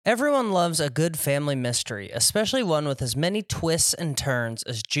Everyone loves a good family mystery, especially one with as many twists and turns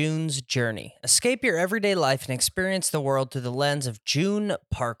as June's Journey. Escape your everyday life and experience the world through the lens of June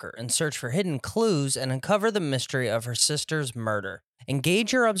Parker and search for hidden clues and uncover the mystery of her sister's murder.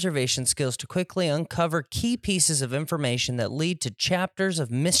 Engage your observation skills to quickly uncover key pieces of information that lead to chapters of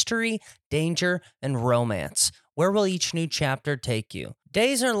mystery, danger, and romance. Where will each new chapter take you?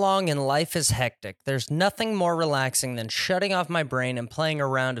 Days are long and life is hectic. There's nothing more relaxing than shutting off my brain and playing a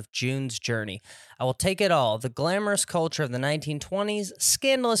round of June's Journey. I will take it all, the glamorous culture of the 1920s,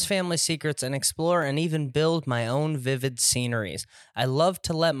 scandalous family secrets, and explore and even build my own vivid sceneries. I love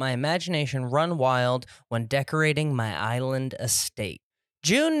to let my imagination run wild when decorating my island estate.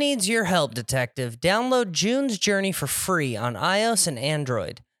 June needs your help, detective. Download June's Journey for free on iOS and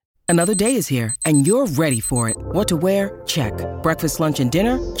Android. Another day is here, and you're ready for it. What to wear? Check. Breakfast, lunch, and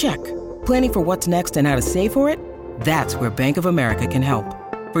dinner? Check. Planning for what's next and how to save for it? That's where Bank of America can help.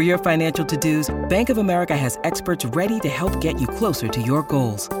 For your financial to-dos, Bank of America has experts ready to help get you closer to your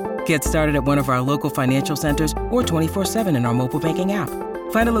goals. Get started at one of our local financial centers or 24/7 in our mobile banking app.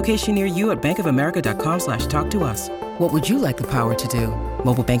 Find a location near you at bankofamerica.com/talktous. What would you like the power to do?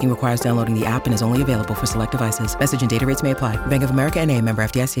 Mobile banking requires downloading the app and is only available for select devices. Message and data rates may apply. Bank of America N.A., member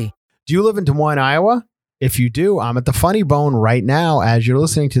FDIC. Do you live in Des Moines, Iowa? If you do, I'm at the Funny Bone right now. As you're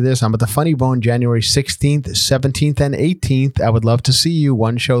listening to this, I'm at the Funny Bone January 16th, 17th, and 18th. I would love to see you.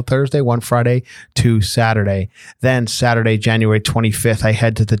 One show Thursday, one Friday, two Saturday. Then Saturday, January 25th, I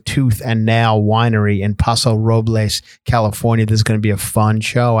head to the Tooth and Nail Winery in Paso Robles, California. This is going to be a fun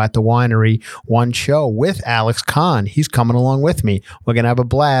show at the winery. One show with Alex Kahn. He's coming along with me. We're going to have a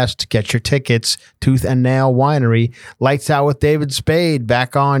blast. Get your tickets. Tooth and Nail Winery. Lights Out with David Spade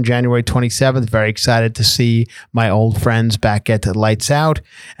back on January 27th. Very excited to see my old friends back at the Lights Out.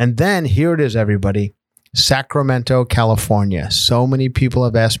 And then here it is, everybody. Sacramento, California. So many people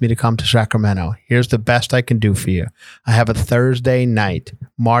have asked me to come to Sacramento. Here's the best I can do for you. I have a Thursday night,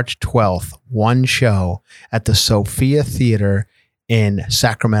 March 12th, one show at the Sophia Theater in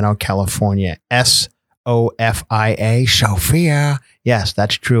Sacramento, California. SOFIA, Sophia. Yes,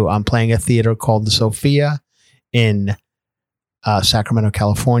 that's true. I'm playing a theater called the Sophia in Sacramento,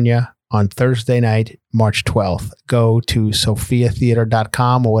 California on Thursday night, March 12th. Go to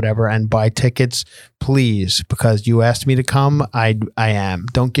sophiatheater.com or whatever and buy tickets, please, because you asked me to come. I am.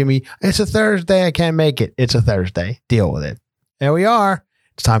 Don't give me, it's a Thursday, I can't make it. It's a Thursday. Deal with it. There we are.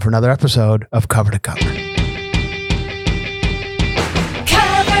 It's time for another episode of Cover to Cover. Cover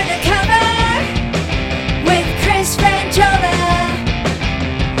to Cover with Chris Franjola.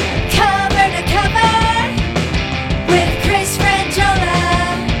 Cover to Cover with Chris Franjola.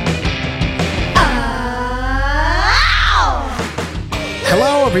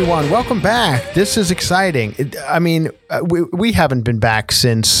 Hello, everyone. Welcome back. This is exciting. We haven't been back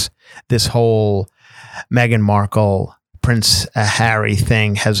since this whole Meghan Markle, Prince Harry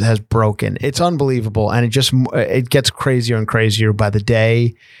thing has broken. It's unbelievable, and it gets crazier and crazier by the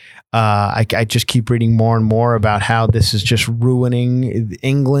day. I just keep reading more and more about how this is just ruining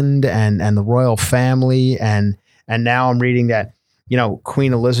England and the royal family, and now I'm reading that, you know,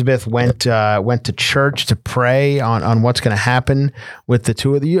 Queen Elizabeth went to church to pray on what's going to happen with the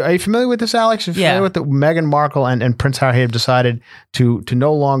two of you. Are you familiar with this, Alex? Are you familiar with Meghan Markle and Prince Harry have decided to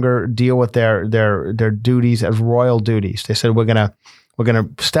no longer deal with their duties as royal duties. They said we're gonna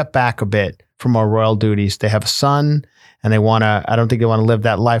step back a bit from our royal duties. They have a son, and I don't think they want to live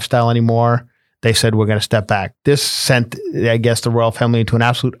that lifestyle anymore. They said we're going to step back. This sent, I guess, the royal family into an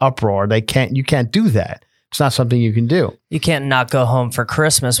absolute uproar. You can't do that. It's not something you can do. You can't not go home for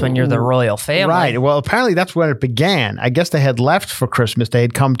Christmas when you're the royal family. Right. Well, apparently that's when it began. I guess they had left for Christmas. They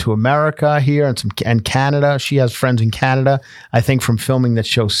had come to America here and Canada. She has friends in Canada, I think, from filming that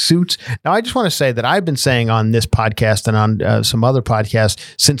show Suits. Now, I just want to say that I've been saying on this podcast and on some other podcasts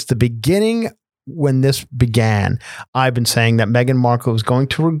since the beginning. When this began, I've been saying that Meghan Markle was going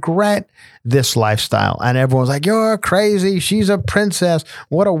to regret this lifestyle. And everyone's like, you're crazy. She's a princess.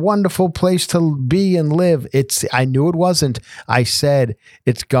 What a wonderful place to be and live. I knew it wasn't. I said,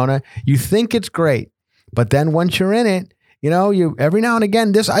 you think it's great. But then once you're in it, you know, every now and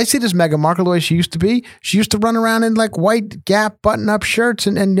again, I see this Meghan Markle the way she used to be. She used to run around in like white Gap button-up shirts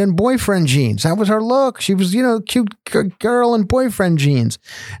and boyfriend jeans. That was her look. She was, cute girl in boyfriend jeans.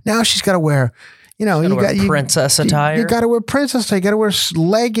 Now she's got to wear, you got princess attire. You got to wear princess attire. You got to wear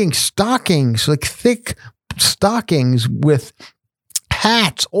leggings, stockings, like thick stockings with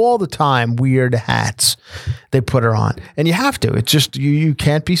hats all the time, weird hats they put her on. And you have to. It's just you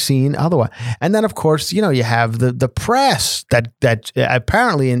can't be seen otherwise. And then, of course, you have the press that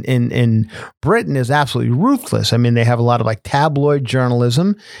apparently in Britain is absolutely ruthless. I mean, they have a lot of like tabloid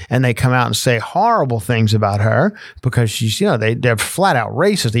journalism, and they come out and say horrible things about her because she's, they're flat out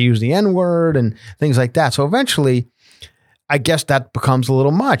racist. They use the N-word and things like that. So eventually, I guess that becomes a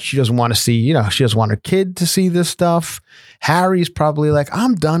little much. She doesn't want to see, she doesn't want her kid to see this stuff. Harry's probably like,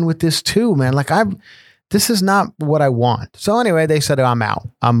 I'm done with this too, man. Like this is not what I want. So anyway, they said, I'm out.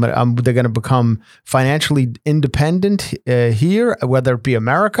 They're going to become financially independent here, whether it be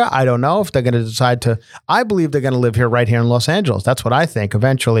America. I don't know if they're going to decide to. I believe they're going to live here right here in Los Angeles. That's what I think.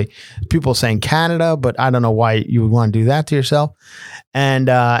 Eventually, people saying Canada, but I don't know why you would want to do that to yourself. And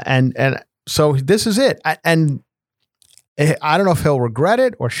so this is it. And I don't know if he'll regret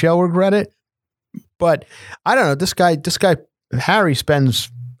it or she'll regret it, but I don't know. This guy, Harry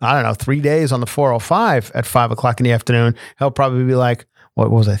spends, 3 days on the 405 at 5 o'clock in the afternoon. He'll probably be like, what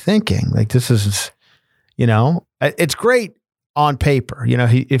was I thinking? Like, this is, it's great on paper.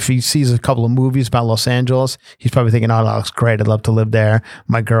 If he sees a couple of movies about Los Angeles, he's probably thinking, oh, that looks great. I'd love to live there.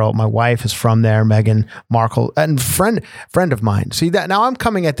 My wife is from there, Meghan Markle, and friend of mine. See that now I'm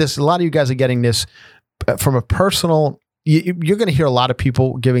coming at this. A lot of you guys are getting this from a personal. You're going to hear a lot of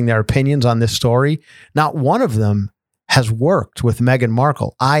people giving their opinions on this story. Not one of them has worked with Meghan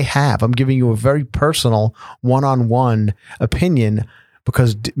Markle. I have. I'm giving you a very personal one-on-one opinion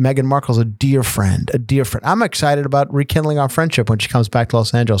because Meghan Markle's a dear friend. I'm excited about rekindling our friendship when she comes back to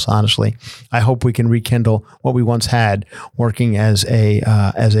Los Angeles, honestly. I hope we can rekindle what we once had working as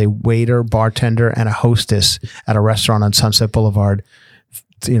a waiter, bartender, and a hostess at a restaurant on Sunset Boulevard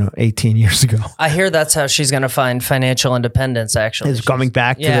 18 years ago. I hear that's how she's going to find financial independence, actually. Is coming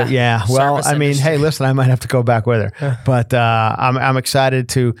back to the, yeah. Well, I mean, hey, listen, I might have to go back with her, but I'm excited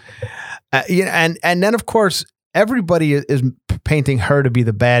to, and then of course, everybody is painting her to be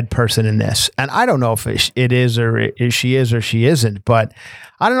the bad person in this. And I don't know if it is or she is or she isn't, but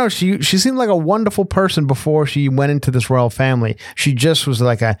I don't know. She seemed like a wonderful person before she went into this royal family. She just was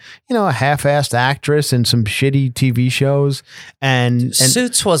like a half-assed actress in some shitty TV shows. And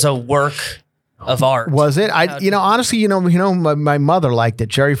Suits was a work of art. Was it? Honestly, my mother liked it.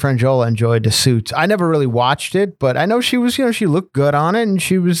 Jerry Frangiola enjoyed the Suits. I never really watched it, but I know she was, she looked good on it, and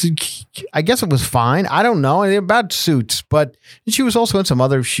she was, I guess it was fine. I don't know about Suits, but she was also in some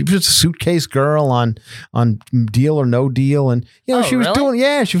other. She was a Suitcase Girl on Deal or No Deal, and she was doing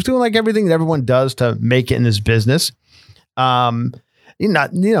like everything that everyone does to make it in this business.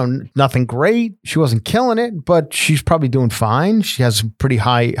 Nothing great. She wasn't killing it, but she's probably doing fine. She has some pretty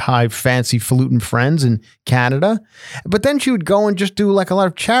high, fancy, falutin friends in Canada. But then she would go and just do like a lot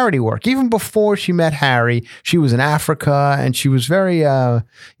of charity work. Even before she met Harry, she was in Africa, and she was very,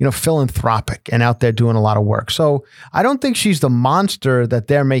 philanthropic and out there doing a lot of work. So I don't think she's the monster that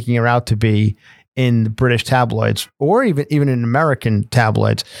they're making her out to be in the British tabloids or even in American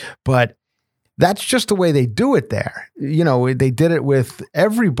tabloids. But that's just the way they do it there. They did it with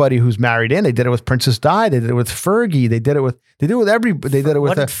everybody who's married in. They did it with Princess Di. They did it with Fergie. They did it with everybody. They did it with.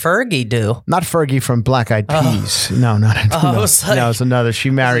 What did Fergie do? Not Fergie from Black Eyed Peas. No, it's another. She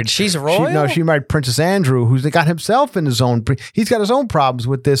married. She's royal. She married Princess Andrew, who's got himself in his own. He's got his own problems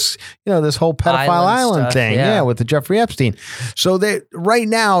with this. This whole pedophile island stuff, thing. Yeah, with the Jeffrey Epstein. So right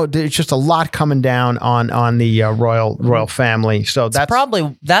now there's just a lot coming down on the royal family. So that's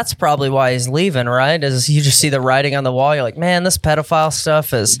probably why he's leaving. Right? As you just see the writing on the wall, you're like, man, this pedophile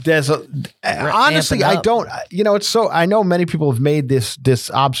stuff is. Honestly, I don't. It's so. I know many people have made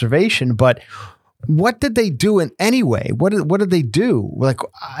this observation, but what did they do in anyway? What did they do? Like,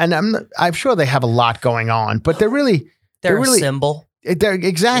 and I'm sure they have a lot going on, but they're a symbol. They're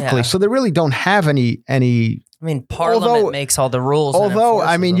exactly. Yeah. So they really don't have any. I mean, Parliament makes all the rules. Although,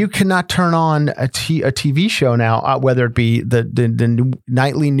 I mean, you cannot turn on a TV show now, whether it be the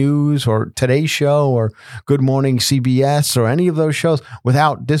nightly news or Today Show or Good Morning CBS or any of those shows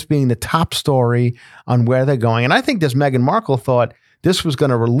without this being the top story on where they're going. And I think this Meghan Markle thought this was going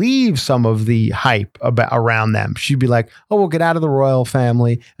to relieve some of the hype around them. She'd be like, oh, we'll get out of the royal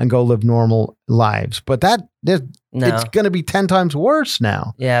family and go live normal lives. But it's going to be 10 times worse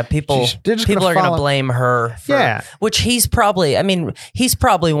now. Yeah, people are going to blame her. Which he's probably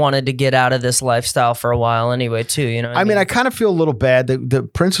wanted to get out of this lifestyle for a while anyway, too. I kind of feel a little bad. The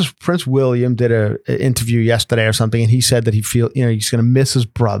Prince William did an interview yesterday or something, and he said that he's going to miss his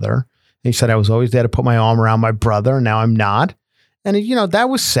brother. And he said, I was always there to put my arm around my brother, and now I'm not. And that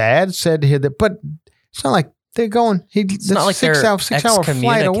was sad. Said here that, but it's not like they're going. It's not like 6 hour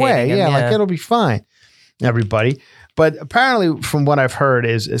flight away. Yeah, like it'll be fine. Everybody, But apparently, from what I've heard,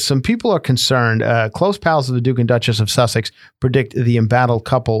 is some people are concerned. Close pals of the Duke and Duchess of Sussex predict the embattled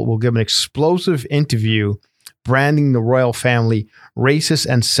couple will give an explosive interview branding the royal family racist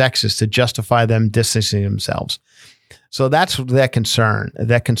and sexist to justify them distancing themselves. So that's their concern.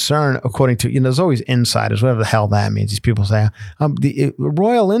 That concern, according to, there's always insiders, whatever the hell that means. These people say, the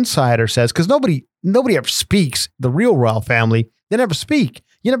royal insider says, because nobody ever speaks, the real royal family, they never speak.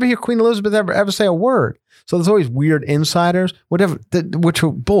 You never hear Queen Elizabeth ever say a word. So there's always weird insiders, which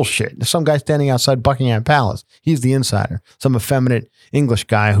are bullshit. There's some guy standing outside Buckingham Palace. He's the insider. Some effeminate English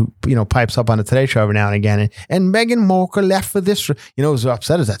guy who, pipes up on the Today Show every now and again. And Meghan Markle left for this. Who's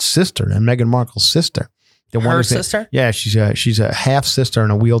upset is that sister, and Meghan Markle's sister. Her sister? Yeah, she's a half sister in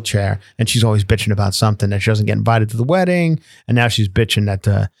a wheelchair, and she's always bitching about something that she doesn't get invited to the wedding. And now she's bitching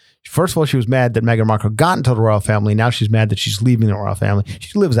that, first of all, she was mad that Meghan Markle got into the royal family. Now she's mad that she's leaving the royal family.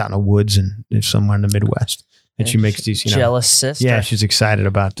 She lives out in the woods and somewhere in the Midwest. And she makes these, jealous sister. Yeah, she's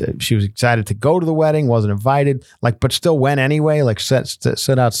excited she was excited to go to the wedding, wasn't invited, but still went anyway,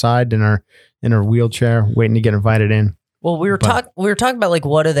 sit outside in her wheelchair, waiting to get invited in. Well, we were talking about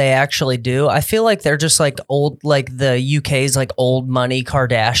what do they actually do? I feel like they're just old, the UK's old money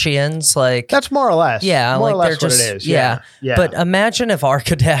Kardashians. That's more or less. Yeah, more or less they're just what it is. Yeah. But imagine if our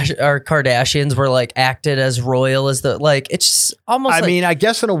Kardashians were acted as royal as it's just almost. I mean, I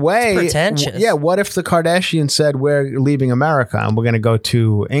guess in a way, pretentious. Yeah. What if the Kardashians said we're leaving America and we're going to go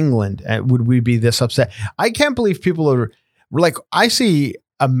to England? Would we be this upset? I can't believe people are I see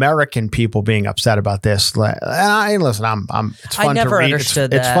American people being upset about this. And listen, it's fun I never to read.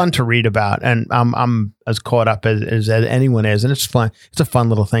 understood It's that. fun to read about, and I'm as caught up as anyone is, and it's fun. It's a fun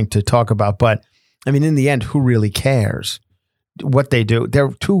little thing to talk about. But I mean, in the end, who really cares what they do? They're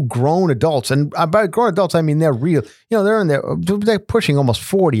two grown adults, and by grown adults, I mean they're real. They're pushing almost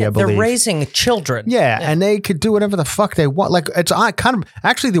 40, I believe. They're raising children. Yeah, and they could do whatever the fuck they want. It's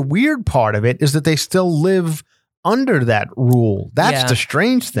actually the weird part of it is that they still live under that rule. That's the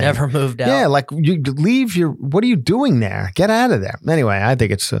strange thing. Never moved out. Yeah, you leave what are you doing there? Get out of there. Anyway, I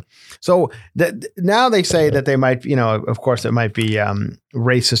think it's now they say that they might, of course it might be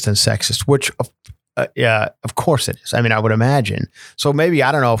racist and sexist, which of course it is. I mean, I would imagine. So maybe,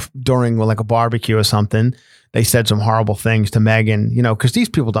 I don't know, if during a barbecue or something, they said some horrible things to Meghan, because these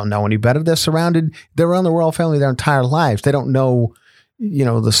people don't know any better. They're around the royal family their entire lives. They don't know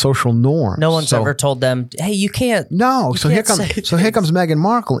the social norms. No one's ever told them, hey, you can't. No. So here comes Meghan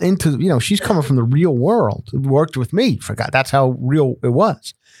Markle into, she's coming from the real world. Worked with me. Forgot. That's how real it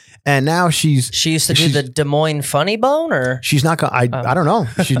was. And now she used to do the Des Moines Funny Bone, or she's not going. I don't know.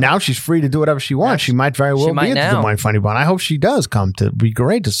 She's free to do whatever she wants. She might very well be at the Des Moines Funny Bone. I hope she does come. To be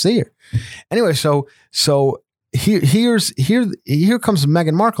great to see her. Anyway, so here comes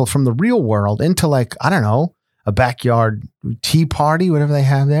Meghan Markle from the real world into I don't know, a backyard tea party, whatever they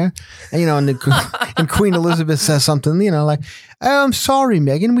have there. And, and Queen Elizabeth says something, I'm sorry,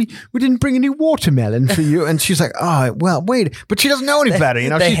 Meghan, we didn't bring any watermelon for you. And she's like, oh, well, wait. But she doesn't know any better.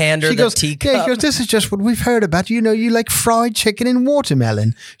 They hand her the teacup. Yeah, she goes, this is just what we've heard about. You like fried chicken and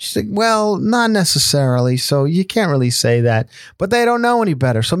watermelon. She's like, well, not necessarily. So you can't really say that. But they don't know any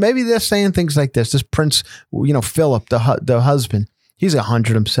better. So maybe they're saying things like this. This Prince, Philip, the husband, he's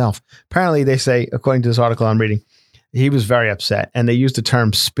 100 himself. Apparently, they say, according to this article I'm reading, he was very upset. And they used the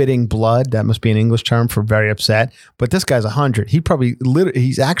term spitting blood. That must be an English term for very upset. But this guy's 100.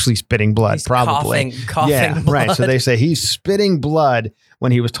 He's actually spitting blood, he's probably. Coughing blood. Right. So they say he's spitting blood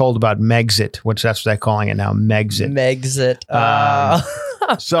when he was told about Megxit, which that's what they're calling it now, Megxit. Megxit.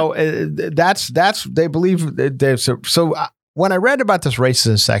 So they believe. So when I read about this racist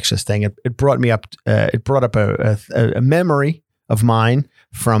and sexist thing, it brought me up. It brought up a memory of mine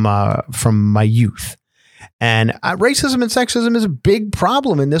from my youth. And racism and sexism is a big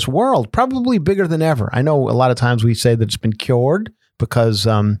problem in this world, probably bigger than ever. I know a lot of times we say that it's been cured because,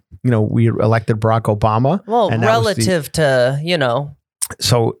 we elected Barack Obama. Well, and relative to.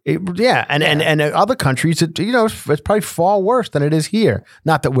 So, and other countries, it's probably far worse than it is here.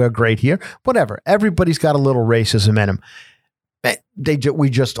 Not that we're great here, whatever. Everybody's got a little racism in them. We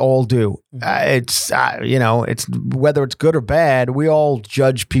just all do. It's whether it's good or bad. We all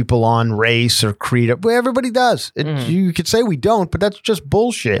judge people on race or creed. Everybody does. You could say we don't, but that's just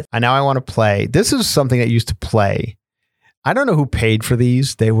bullshit. And now I want to play. This is something that used to play. I don't know who paid for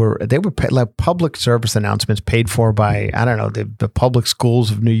these. They were like public service announcements paid for by, I don't know, the public schools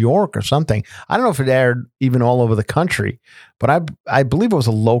of New York or something. I don't know if it aired even all over the country, but I believe it was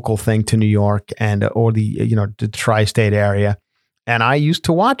a local thing to New York or the tri-state area. And I used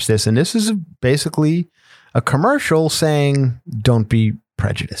to watch this, and this is basically a commercial saying, don't be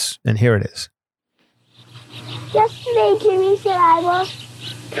prejudiced. And here it is. Just Yesterday, Jimmy said I was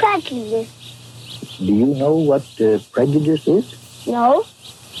prejudiced. Do you know what prejudice is? No?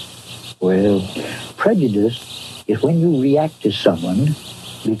 Well, prejudice is when you react to someone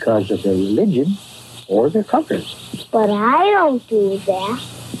because of their religion or their color. But I don't do that.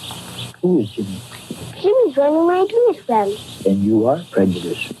 Who is Jimmy? Jimmy's one of my Jewish friends. Then you are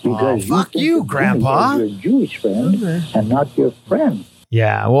prejudiced. Because fuck think you, of Jimmy Grandpa. as your Jewish friend and not your friend.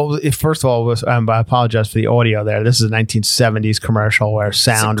 Yeah. Well, first of all, I apologize for the audio there. This is a 1970s commercial where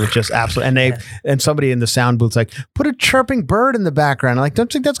sound was just absolutely, and somebody in the sound booth's like, put a chirping bird in the background. I'm like, don't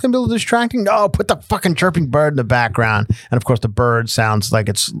you think that's going to be a little distracting? No, put the fucking chirping bird in the background. And of course, the bird sounds like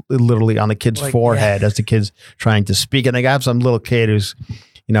it's literally on the kid's forehead as the kid's trying to speak. And they got some little kid who's,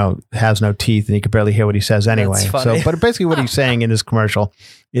 has no teeth and he can barely hear what he says anyway. So, but basically what he's saying in this commercial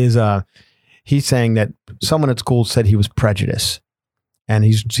is he's saying that someone at school said he was prejudiced. And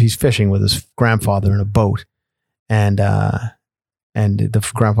he's fishing with his grandfather in a boat, and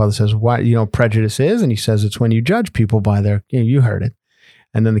the grandfather says, "What prejudice is?" And he says, "It's when you judge people by their you heard it."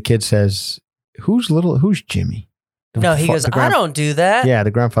 And then the kid says, "Who's Jimmy?" No, he goes, "I don't do that." Yeah,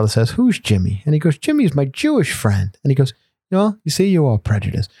 the grandfather says, "Who's Jimmy?" And he goes, "Jimmy is my Jewish friend." And he goes, "You see, you are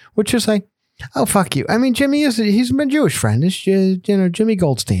prejudiced," which is like, "Oh fuck you." I mean, he's my Jewish friend. It's Jimmy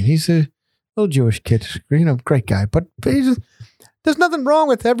Goldstein. He's a little Jewish kid, great guy, but he's. There's nothing wrong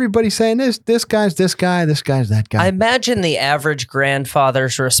with everybody saying this guy's this guy, this guy's that guy. I imagine the average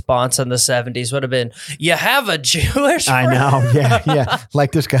grandfather's response in the 70s would have been, "You have a Jewish friend?" I know, yeah.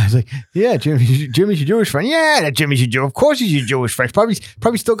 Like this guy's like, "Yeah, Jimmy's your Jewish friend." Yeah, Jimmy's your Jew. Of course he's your Jewish friend.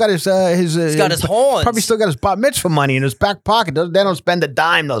 Probably still got his he's got his horns. Probably still got his bat mitzvah money in his back pocket. They don't spend a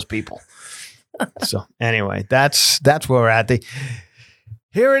dime, those people. So anyway, that's where we're at.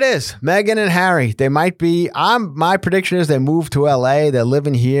 Here it is, Meghan and Harry. They might be. My prediction is they move to LA. They're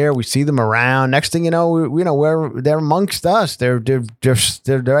living here. We see them around. Next thing you know, they're amongst us. They're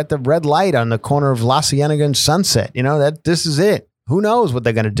at the red light on the corner of La Cienega and Sunset. This is it. Who knows what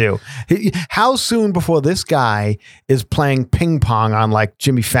they're gonna do? How soon before this guy is playing ping pong on like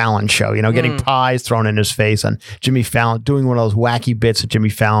Jimmy Fallon show? Getting pies thrown in his face on Jimmy Fallon, doing one of those wacky bits that Jimmy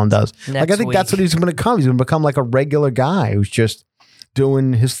Fallon does. I think that's what he's gonna become. He's gonna become like a regular guy who's just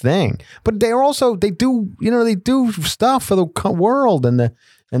doing his thing. But they do stuff for the world and the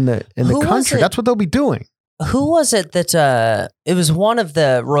country. That's what they'll be doing. Who was it that it was one of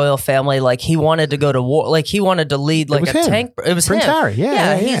the royal family? Like he wanted to go to war. Like he wanted to lead like a tank. It was Prince him. Harry.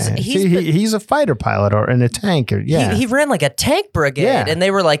 Yeah. He's a fighter pilot or in a tank. He ran like a tank brigade, and they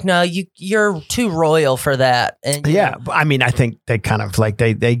were like, "No, you're too royal for that." And I mean, I think they kind of like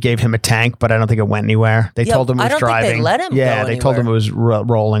they gave him a tank, but I don't think it went anywhere. They told him it was driving. Think they let him. Yeah, they told him it was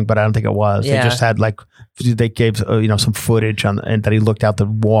rolling, but I don't think it was. Yeah. They just had like they gave some footage and that he looked out the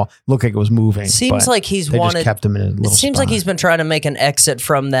wall, looked like it was moving. Seems like he's just kept him in a little. It seems like he's been trying to make an exit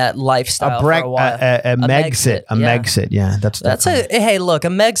from that lifestyle for a while. A Megxit. A Megxit. Yeah, that's hey, look, a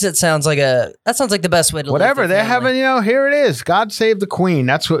Megxit sounds like the best way to whatever live they're having. Here it is. God save the Queen.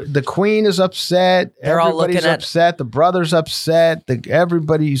 That's what the Queen is upset. Everybody's upset. The brother's upset.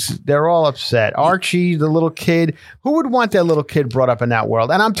 They're all upset. Archie, the little kid. Who would want their little kid brought up in that world?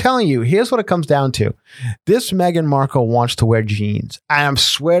 And I'm telling you, here's what it comes down to. This Meghan Markle wants to wear jeans. I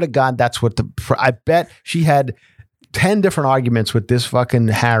swear to God, that's what I bet she had 10 different arguments with this fucking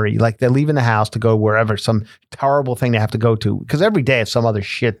Harry. Like they're leaving the house to go wherever, some terrible thing they have to go to. Because every day it's some other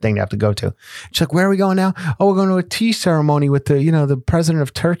shit thing they have to go to. She's like, "Where are we going now?" "Oh, we're going to a tea ceremony with the president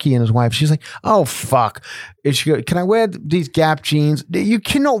of Turkey and his wife." She's like, "Oh, fuck." And she goes, "Can I wear these Gap jeans?" "You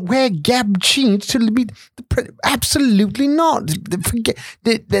cannot wear Gap jeans to be absolutely not. Forget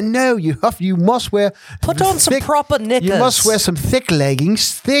no, you must wear put on some proper knickers. You must wear some thick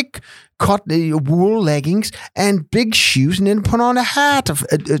leggings, thick cotton wool leggings and big shoes, and then put on a hat,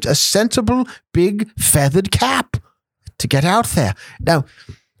 a sensible big feathered cap to get out there." Now,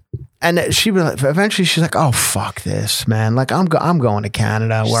 and eventually she's like, "Oh fuck this, man! Like I'm going to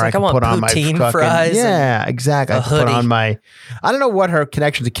Canada where I can put on my fucking fries. Yeah, exactly. I can put on my. I don't know what her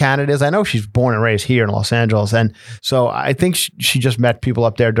connection to Canada is. I know she's born and raised here in Los Angeles, and so I think she just met people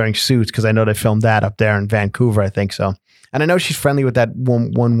up there during Suits because I know they filmed that up there in Vancouver. I think so. And I know she's friendly with that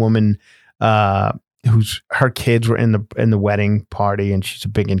one woman who's her kids were in the wedding party, and she's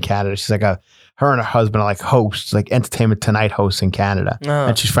big in Canada. She's like her and her husband are like hosts, like Entertainment Tonight hosts in Canada,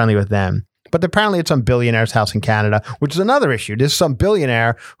 and she's friendly with them. But apparently it's some billionaire's house in Canada, which is another issue. There's some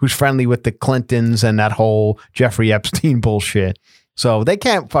billionaire who's friendly with the Clintons and that whole Jeffrey Epstein bullshit. So they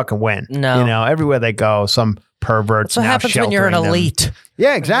can't fucking win. No. Everywhere they go, some perverts. That's what happens when you're an elite.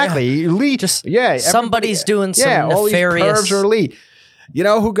 Yeah, exactly. Elite. Somebody's doing some all nefarious. these pervs are elite. You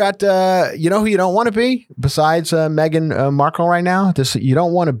know who got? You know who you don't want to be besides Meghan Markle right now? You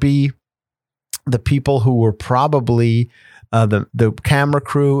don't want to be the people who were probably the camera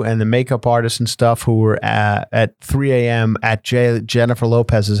crew and the makeup artists and stuff who were at 3 a.m. at Jennifer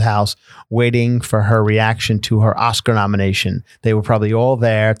Lopez's house waiting for her reaction to her Oscar nomination. They were probably all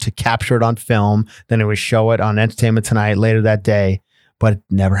there to capture it on film. Then they would show it on Entertainment Tonight later that day, but it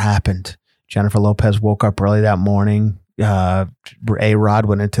never happened. Jennifer Lopez woke up early that morning. A-Rod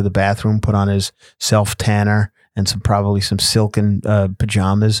went into the bathroom, put on his self-tanner and probably some silken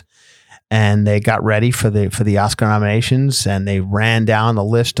pajamas, and they got ready for the Oscar nominations, and they ran down the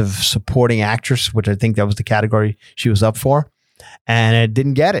list of supporting actress, which I think that was the category she was up for, and it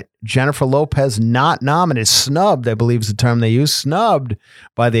didn't get it. Jennifer Lopez not nominated, snubbed, I believe is the term they use, snubbed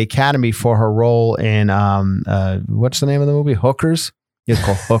by the Academy for her role in what's the name of the movie? Hookers. It's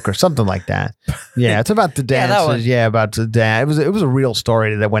called Hooker, something like that. Yeah, it's about the dances. Yeah, about the dance. It was a real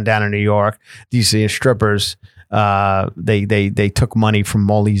story that went down in New York. These strippers, they took money from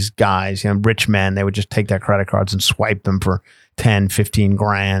all these guys, rich men. They would just take their credit cards and swipe them for 10, 15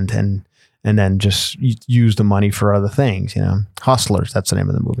 grand and then just use the money for other things. Hustlers. That's the name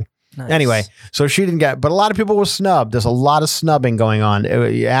of the movie. Nice. Anyway, so she didn't get, but a lot of people were snubbed. There's a lot of snubbing going on.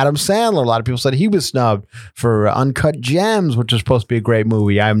 Adam Sandler, a lot of people said he was snubbed for Uncut Gems, which is supposed to be a great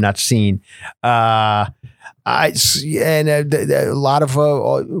movie I have not seen. A lot of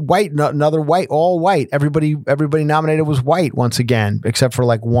white, another white, all white. Everybody nominated was white once again, except for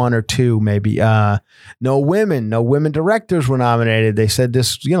like one or two, maybe. No women directors were nominated. They said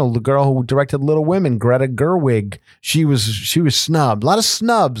this, the girl who directed Little Women, Greta Gerwig, she was snubbed. A lot of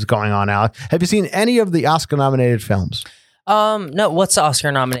snubs going on, Alex. Have you seen any of the Oscar nominated films? No. What's the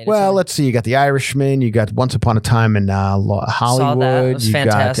Oscar nominated? Well, let's see. You got The Irishman. You got Once Upon a Time in Hollywood. Saw that. It was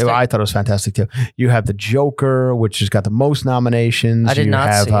fantastic. I thought it was fantastic too. You have The Joker, which has got the most nominations. I did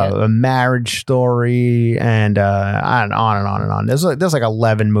not see it. A Marriage Story, and on and on and on. There's like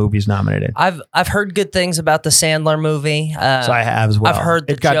 11 movies nominated. I've heard good things about the Sandler movie. So I have as well. I've heard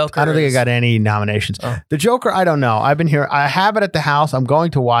Joker. I don't think it got any nominations. Oh. The Joker, I don't know. I've been here. I have it at the house. I'm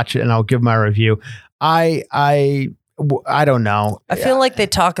going to watch it and I'll give my review. I don't know. I feel like they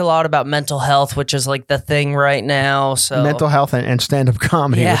talk a lot about mental health, which is like the thing right now. So mental health and stand-up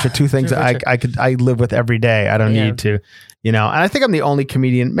comedy, which are two things that I live with every day. I don't need to, and I think I'm the only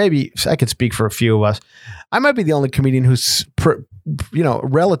comedian. Maybe I could speak for a few of us. I might be the only comedian who's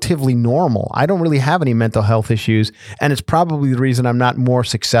relatively normal. I don't really have any mental health issues, and it's probably the reason I'm not more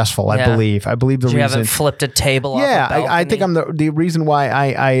successful. I believe the reason you haven't flipped a table. Yeah, I think I'm the reason why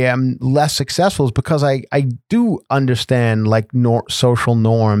I am less successful is because I do understand like social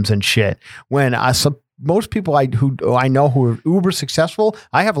norms and shit. When most people who I know who are uber successful,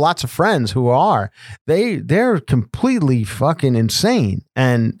 I have lots of friends who are. They're completely fucking insane,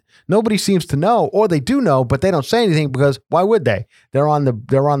 and nobody seems to know, or they do know, but they don't say anything because why would they? They're on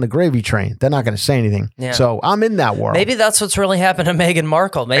the gravy train. They're not going to say anything. Yeah. So I'm in that world. Maybe that's what's really happened to Meghan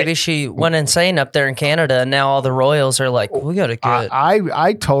Markle. Maybe she went insane up there in Canada, and now all the royals are like, we got to get.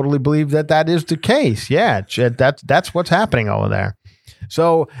 I totally believe that is the case. Yeah, that's what's happening over there.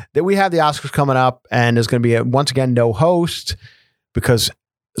 So that we have the Oscars coming up, and there's going to be once again no host because.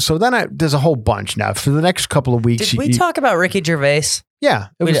 So then there's a whole bunch now for the next couple of weeks. Did we talk about Ricky Gervais? Yeah.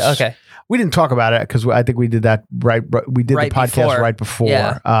 Okay. We didn't talk about it because I think we did that right. We did the podcast right before.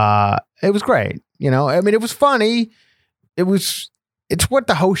 Yeah. It was great. I mean, it was funny. It's what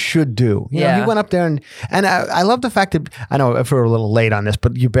the host should do. He went up there and I love the fact that I know if we're a little late on this,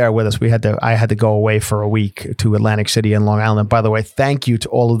 but you bear with us. I had to go away for a week to Atlantic City and Long Island. By the way, thank you to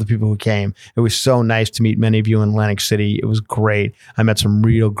all of the people who came. It was so nice to meet many of you in Atlantic City. It was great. I met some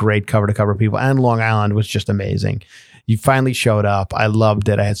real great cover to cover people, and Long Island was just amazing. You finally showed up. I loved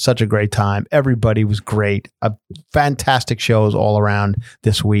it. I had such a great time. Everybody was great. Fantastic shows all around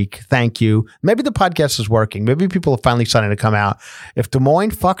this week. Thank you. Maybe the podcast is working. Maybe people are finally starting to come out. If Des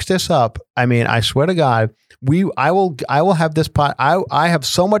Moines fucks this up, I mean, I swear to God, I will have this I have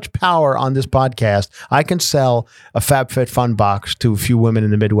so much power on this podcast. I can sell a FabFitFun box to a few women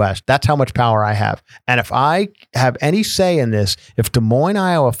in the Midwest. That's how much power I have. And if I have any say in this, if Des Moines,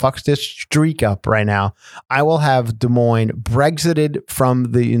 Iowa fucks this streak up right now, I will have Des Moines Brexited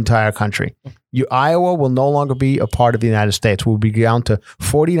from the entire country. Iowa will no longer be a part of the United States. We'll be down to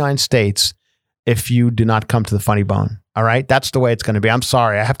 49 states if you do not come to the Funny Bone. All right. That's the way it's going to be. I'm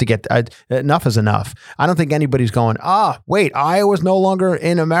sorry. I have to get enough is enough. I don't think anybody's going, wait, Iowa's no longer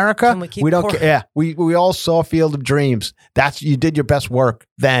in America. We don't care. Yeah. We all saw Field of Dreams. You did your best work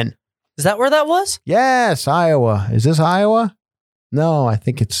then. Is that where that was? Yes. Iowa. Is this Iowa? No, I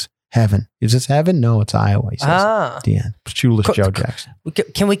think it's Heaven. Is this heaven? No, it's Iowa. He says at the end. Shoeless Joe Jackson.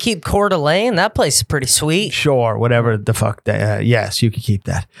 Can we keep Coeur d'Alene? That place is pretty sweet. Sure, whatever the fuck. Yes, you can keep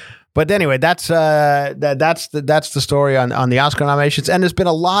that. But anyway, that's the story on the Oscar nominations, and there's been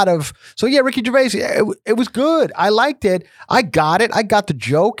a lot of. So yeah, Ricky Gervais, it was good. I liked it. I got it. I got the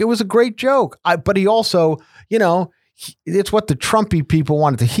joke. It was a great joke. But he also, it's what the Trumpy people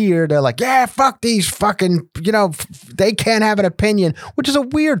wanted to hear. They're like, yeah, fuck these fucking, they can't have an opinion, which is a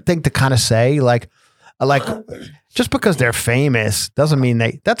weird thing to kind of say. Like just because they're famous doesn't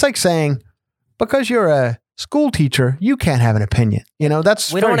mean that's like saying because you're a school teacher, you can't have an opinion. We don't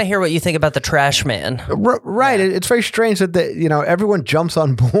want to hear what you think about the trash man. Right. Yeah. It's very strange that everyone jumps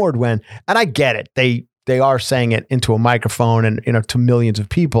on board when, and I get it. They are saying it into a microphone and, to millions of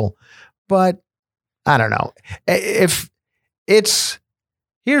people, but I don't know. Here's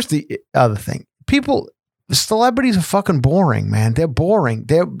the other thing. Celebrities are fucking boring, man. They're boring.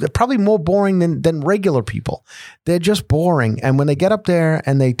 They're probably more boring than regular people. They're just boring. And when they get up there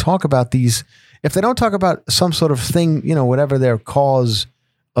and they talk about these, if they don't talk about some sort of thing, whatever their cause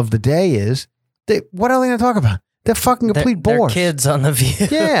of the day is, what are they going to talk about? They're fucking complete bores. They're kids on The View.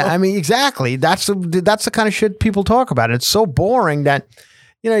 Yeah, I mean, exactly. That's the kind of shit people talk about. It's so boring that,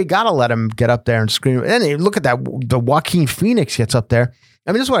 you got to let them get up there and scream. And you look at that, the Joaquin Phoenix gets up there.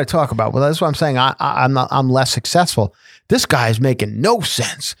 I mean, this is what I talk about. Well, that's what I'm saying. I'm less successful. This guy's making no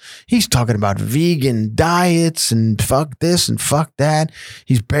sense. He's talking about vegan diets and fuck this and fuck that.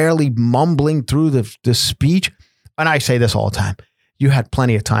 He's barely mumbling through the speech. And I say this all the time. You had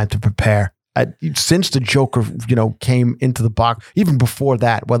plenty of time to prepare. Since the Joker, came into the box, even before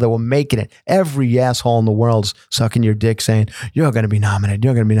that, while they were making it, every asshole in the world's sucking your dick saying, you're going to be nominated.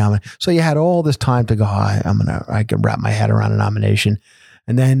 You're going to be nominated. So you had all this time to go, I can wrap my head around a nomination.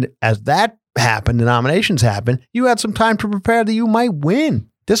 And then as that happened, the nominations happened, you had some time to prepare that you might win.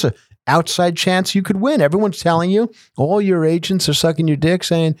 There's an outside chance you could win. Everyone's telling you, all your agents are sucking your dick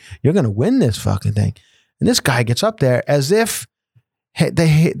saying, you're going to win this fucking thing. And this guy gets up there as if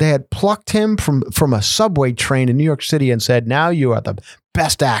they had plucked him from a subway train in New York City and said, now you are the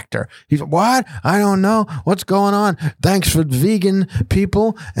best actor. He's what? I don't know. What's going on? Thanks for vegan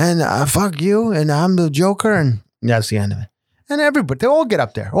people. And fuck you. And I'm the Joker. And that's the end of it. And everybody, they all get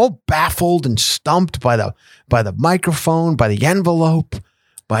up there, all baffled and stumped by the microphone, by the envelope,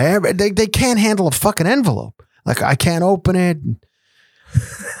 they can't handle a fucking envelope. Like, I can't open it.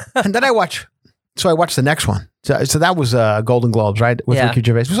 And then I watched the next one. So that was Golden Globes, right? With Ricky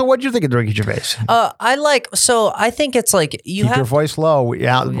Gervais. So what did you think of Ricky Gervais? I think it's like Keep your voice low.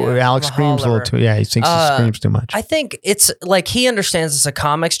 Alex screams a little too. Yeah, he thinks he screams too much. I think it's like he understands it's a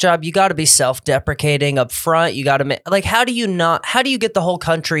comic's job. You got to be self-deprecating up front. You got to how do you get the whole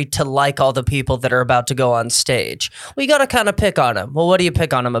country to like all the people that are about to go on stage? Well, you got to kind of pick on him. Well, what do you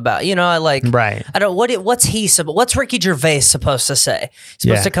pick on him about? Right. I don't, what's Ricky Gervais supposed to say? He's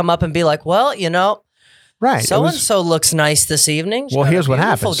supposed to come up and be like, well, right. So-and-so looks nice this evening. Well, here's what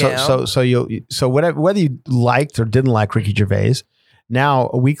happened. So whether you liked or didn't like Ricky Gervais, now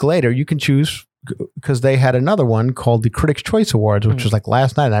a week later you can choose, because they had another one called the Critics' Choice Awards, which was like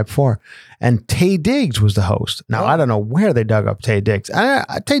last night, the night before, and Taye Diggs was the host. Now I don't know where they dug up Taye Diggs.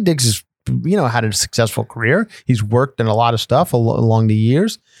 Taye Diggs is had a successful career. He's worked in a lot of stuff along the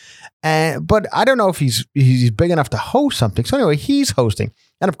years, but I don't know if he's big enough to host something. So anyway, he's hosting,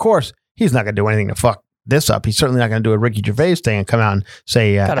 and of course he's not going to do anything to fuck this up. He's certainly not going to do a Ricky Gervais thing and come out and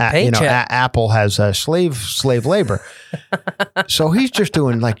say, Apple has slave labor. So he's just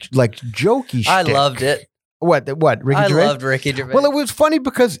doing like jokey shit. I loved it. What Ricky Gervais? I loved Ricky Gervais. Well, it was funny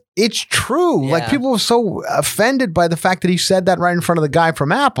because it's true. Yeah. Like, people were so offended by the fact that he said that right in front of the guy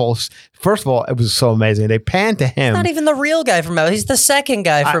from Apple. First of all, it was so amazing. They panned to him. He's not even the real guy from Apple. He's the second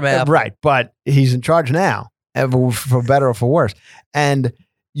guy from Apple. Right, but he's in charge now, for better or for worse. And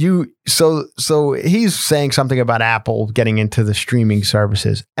so he's saying something about Apple getting into the streaming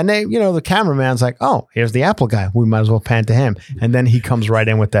services, and they, the cameraman's like, oh, here's the Apple guy, we might as well pan to him. And then he comes right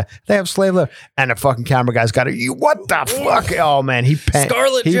in with they have slave labor, and the fucking camera guy's got what the fuck? Oh man, he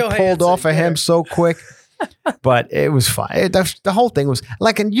pulled off of him so quick. But it was fine. The whole thing was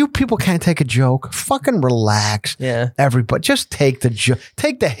like, and you people can't take a joke. Fucking relax. Yeah. Everybody, just take the joke,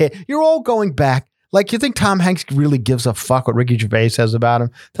 take the hit. You're all going back. Like, you think Tom Hanks really gives a fuck what Ricky Gervais says about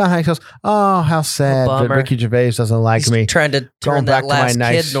him? Tom Hanks goes, oh, how sad that Ricky Gervais doesn't like me. Trying to turn that last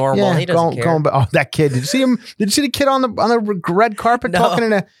kid normal. Yeah, he doesn't care. That kid. Did you see him? Did you see the kid on the red carpet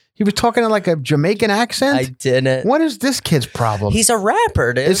he was talking in like a Jamaican accent? I didn't. What is this kid's problem? He's a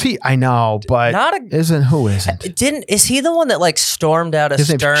rapper, dude. Is he? I know, but who isn't? Is he the one that like stormed out of His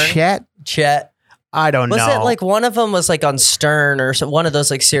Stern? name's Chet. I don't know. Was it like one of them was like on Stern or one of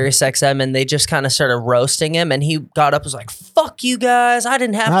those like Sirius XM, and they just kind of started roasting him, and he got up and was like, "Fuck you guys, I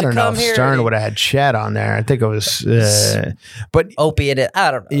didn't have I to don't know come if here." Stern would have had Chet on there. I think it was, but Opiate.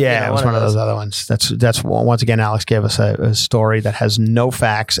 I don't know. yeah, it was one of those other ones. That's once again, Alex gave us a story that has no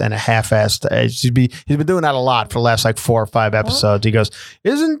facts and a half-assed. He's been doing that a lot for the last like 4 or 5 episodes. He goes,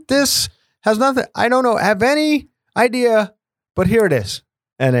 "Isn't this has nothing? I don't know, have any idea, but here it is."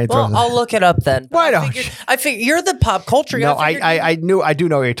 And I'll look it up then. Why don't you? I figure you're the pop culture guy. No, I do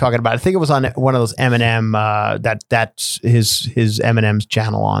know what you're talking about. I think it was on one of those Eminem that's his Eminem's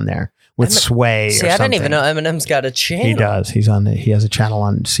channel on there with Sway. See, or I something. didn't even know Eminem's got a channel. He does. He has a channel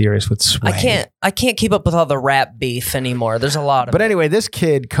on Sirius with Sway. I can't keep up with all the rap beef anymore. There's a lot of But it. anyway, this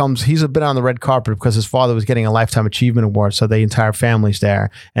kid comes. He's been on the red carpet because his father was getting a Lifetime Achievement Award, so the entire family's there.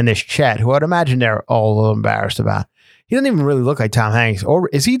 And there's Chet, who I'd imagine they're all a little embarrassed about. He doesn't even really look like Tom Hanks. Or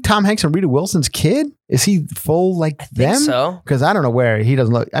is he Tom Hanks and Rita Wilson's kid? Is he full like them? think so. Because I don't know where he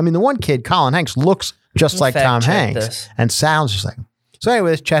doesn't look. I mean, the one kid, Colin Hanks, looks just like fact Tom check Hanks this. and sounds just like him. So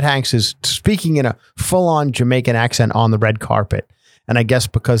anyway, Chet Hanks is speaking in a full-on Jamaican accent on the red carpet. And I guess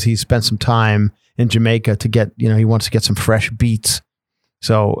because he spent some time in Jamaica to get, he wants to get some fresh beats.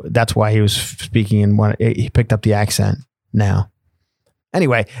 So that's why he was speaking he picked up the accent now.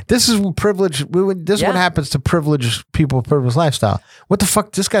 Anyway, this is privilege. This is what happens to privileged people, privileged lifestyle. What the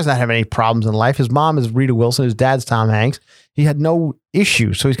fuck? This guy's not having any problems in life. His mom is Rita Wilson. His dad's Tom Hanks. He had no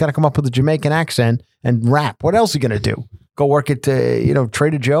issues. So he's got to come up with a Jamaican accent and rap. What else is he going to do? Go work at,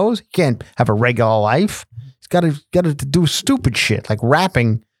 Trader Joe's? He can't have a regular life. He's got to do stupid shit, like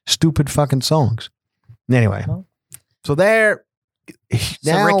rapping stupid fucking songs. Anyway, so there.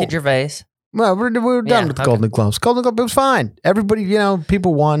 So Ricky Gervais. Well, we're done with the Golden Globes. Golden Globe, it was fine. Everybody,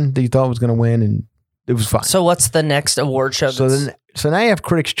 people won that you thought was going to win, and it was fine. So what's the next award show? So now you have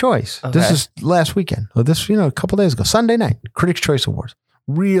Critics' Choice. Okay. This is last weekend. Or this, a couple days ago, Sunday night, Critics' Choice Awards.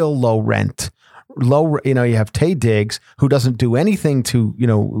 Real low rent. You have Taye Diggs, who doesn't do anything to,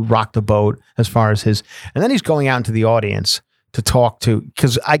 rock the boat as far as his, and then he's going out into the audience to talk to,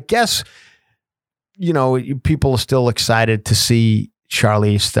 because I guess, people are still excited to see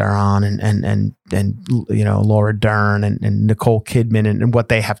Charlize Theron and Laura Dern and Nicole Kidman and what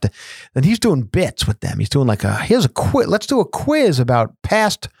they have to, and he's doing bits with them. He's doing like here's a quiz. Let's do a quiz about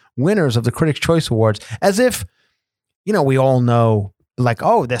past winners of the Critics' Choice Awards, as if, we all know, like,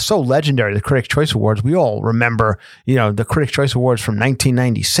 oh, they're so legendary, the Critics' Choice Awards. We all remember, the Critics' Choice Awards from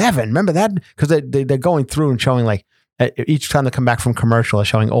 1997. Remember that? Because they're going through and showing, like, each time they come back from commercial, they're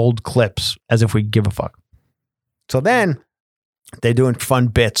showing old clips as if we give a fuck. So then they're doing fun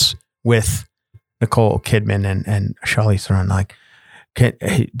bits with Nicole Kidman and Charlize Theron. Like,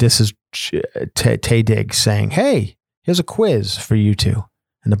 this is Taye Diggs saying, "Hey, here's a quiz for you two."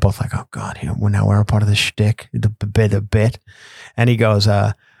 And they're both like, "Oh God, now we're a part of the shtick, the bit." And he goes,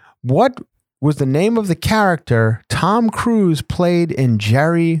 "What was the name of the character Tom Cruise played in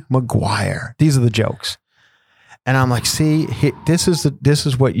Jerry Maguire?" These are the jokes. And I'm like, "See, this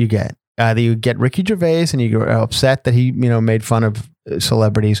is what you get. Either you get Ricky Gervais and you're upset that he, made fun of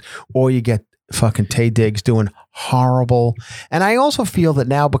celebrities, or you get fucking Taye Diggs doing horrible." And I also feel that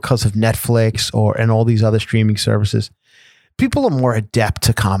now, because of Netflix and all these other streaming services, people are more adept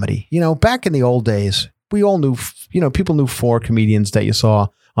to comedy. Back in the old days, we all knew, people knew 4 comedians that you saw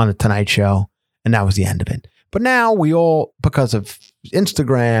on the Tonight Show, and that was the end of it. But now we all, because of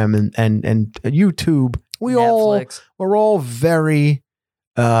Instagram and YouTube, we're all very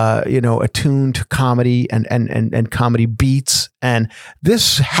attuned to comedy and comedy beats, and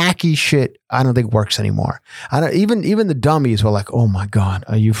this hacky shit I don't think works anymore. Even the dummies were like, "Oh my God,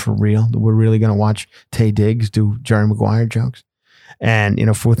 are you for real? We're really gonna watch Taye Diggs do Jerry Maguire jokes?" And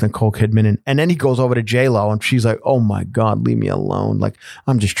with Nicole Kidman, and then he goes over to J-Lo, and she's like, "Oh my God, leave me alone! Like,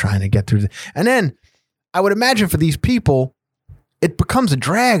 I'm just trying to get through." And then I would imagine for these people, it becomes a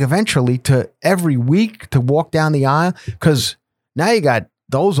drag eventually to every week to walk down the aisle, because now you got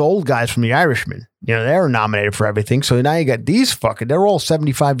those old guys from The Irishman, they're nominated for everything. So now you got these they're all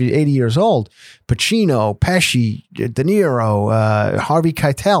 75 to 80 years old. Pacino, Pesci, De Niro, Harvey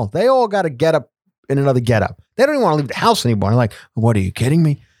Keitel. They all got to get up in another get up. They don't even want to leave the house anymore. They're like, "What, are you kidding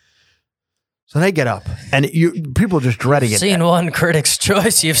me?" So they get up, and people are just dreading it. Seen one Critics'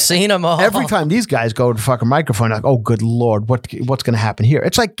 Choice, you've seen them all. Every time these guys go to the fucking microphone, like, "Oh, good Lord, what's going to happen here?"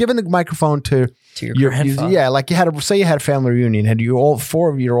 It's like giving the microphone to your grandfather. like you had a family reunion, had all 4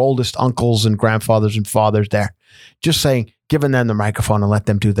 of your oldest uncles and grandfathers and fathers there, just saying, giving them the microphone and let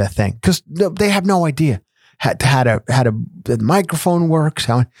them do their thing, because they have no idea how the microphone works.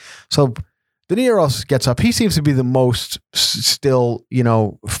 So De Niro gets up. He seems to be the most still,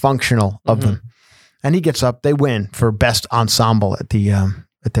 functional of them. And he gets up. They win for best ensemble at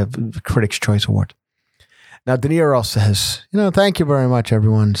the Critics' Choice Award. Now, De Niro says, thank you very much,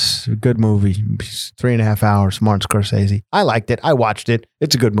 everyone. It's a good movie. It's 3.5 hours, Martin Scorsese. I liked it. I watched it.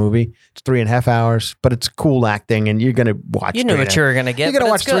 It's a good movie. It's 3.5 hours, but it's cool acting, and you're going to watch. You knew what you were going to get. You're going to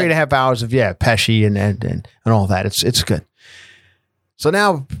watch 3.5 hours of, Pesci and all that. It's good. So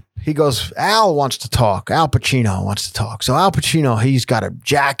now he goes, Al wants to talk. Al Pacino wants to talk. So Al Pacino, he's got a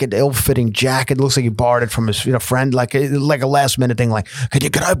jacket, ill-fitting jacket. Looks like he borrowed it from his friend, like a last-minute thing. Like,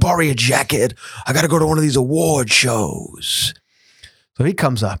 can I borrow your jacket? I got to go to one of these award shows. So he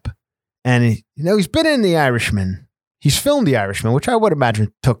comes up, and he's been in The Irishman. He's filmed The Irishman, which I would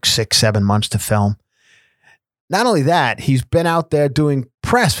imagine took 6-7 months to film. Not only that, he's been out there doing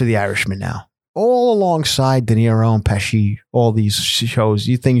press for The Irishman now. All alongside De Niro and Pesci, all these shows,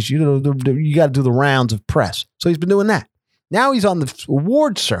 you got to do the rounds of press. So he's been doing that. Now he's on the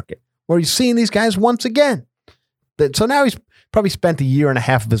award circuit where he's seeing these guys once again. So now he's probably spent 1.5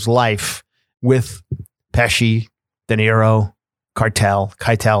 years of his life with Pesci, De Niro,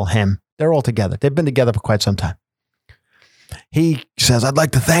 Keitel, him. They're all together. They've been together for quite some time. He says, I'd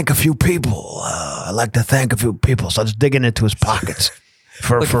like to thank a few people. So it's digging into his pockets.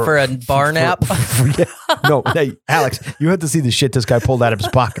 For a bar nap? No, hey, Alex, you have to see the shit this guy pulled out of his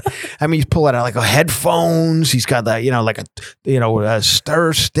pocket. I mean, he's pulled out like headphones. He's got the,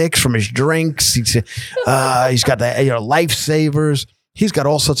 stir sticks from his drinks. He's got the, lifesavers. He's got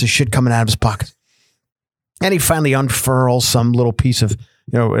all sorts of shit coming out of his pocket. And he finally unfurls some little piece of,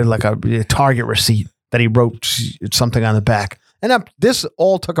 like a Target receipt that he wrote something on the back. And this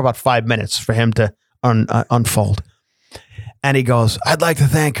all took about 5 minutes for him to unfold. And he goes, I'd like to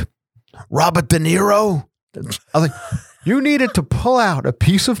thank Robert De Niro. I was like, you needed to pull out a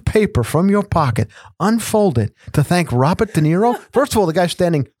piece of paper from your pocket, unfold it to thank Robert De Niro. First of all, the guy's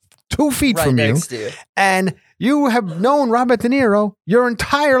standing 2 feet right from next to you. And you have known Robert De Niro your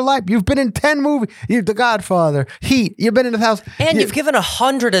entire life. You've been in 10 movies. The Godfather, Heat. You've been in 1,000. And you've given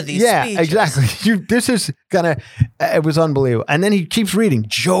 100 of these speeches. Exactly. This is it was unbelievable. And then he keeps reading.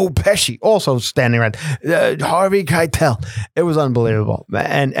 Joe Pesci, also standing right. Harvey Keitel. It was unbelievable.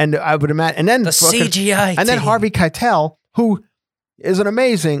 And I would imagine. And then the CGI And then Harvey Keitel, who is an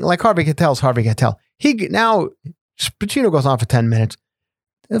amazing, like Harvey Keitel's Harvey Keitel. Pacino goes on for 10 minutes.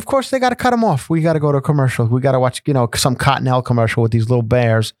 Of course, they got to cut him off. We got to go to a commercial. We got to watch, some Cottonelle commercial with these little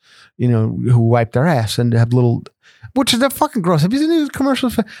bears, who wipe their ass and have which is they're fucking gross. Have you seen these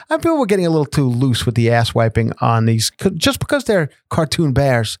commercials? I feel we're getting a little too loose with the ass wiping on these. Just because they're cartoon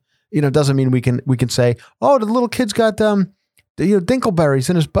bears, doesn't mean we can say, oh, the little kid's got dingleberries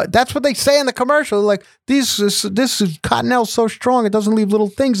in his butt. That's what they say in the commercial. Like this is Cottonelle's so strong it doesn't leave little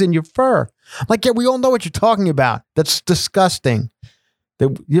things in your fur. Like, yeah, we all know what you're talking about. That's disgusting.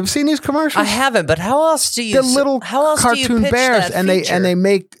 You've seen these commercials? I haven't, but how else do you? The little cartoon bears, and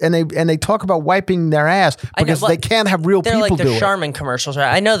they talk about wiping their ass because they can't have real people do it. They're like the Charmin commercials,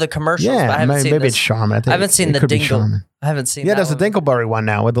 right? I know the commercials, but I haven't seen maybe this. it's Charmin. I haven't seen the Dingle. I haven't seen. Yeah, there's a Dingleberry one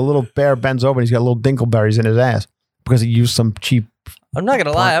now where the little bear bends over and he's got little Dingleberries in his ass because he used some cheap. I'm not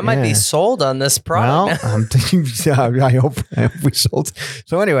gonna lie, I might be sold on this product. Well, I hope we sold.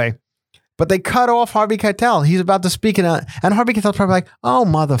 So anyway. But they cut off Harvey Keitel. He's about to speak, and Harvey Keitel's probably like, "Oh,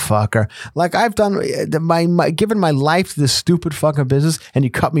 motherfucker! Like I've done given my life to this stupid fucking business, and you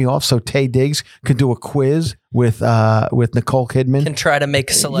cut me off so Taye Diggs could do a quiz with Nicole Kidman, can try to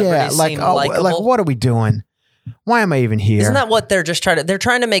make celebrities seem likable. Like what are we doing? Why am I even here? Isn't that what they're just trying to? They're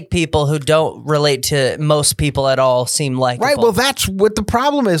trying to make people who don't relate to most people at all seem likable. Right. Well, that's what the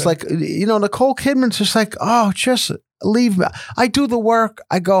problem is. Like Nicole Kidman's just like, oh, just leave me. I do the work.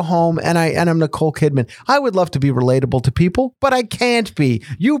 I go home, and I'm Nicole Kidman. I would love to be relatable to people, but I can't be.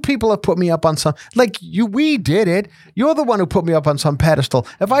 You people have put me up on some we did it. You're the one who put me up on some pedestal.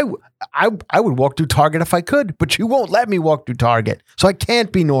 If I would walk through Target if I could, but you won't let me walk through Target, so I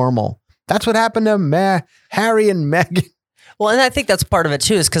can't be normal. That's what happened to Harry and Meghan. Well, and I think that's part of it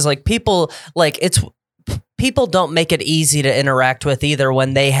too, is because people don't make it easy to interact with either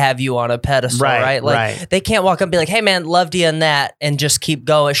when they have you on a pedestal, right? Like they can't walk up and be like, "Hey, man, loved you in that," and just keep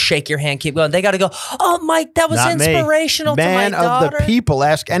going, shake your hand, keep going. They got to go, "Oh, Mike, that was Not inspirational me. to my daughter." Man of the people,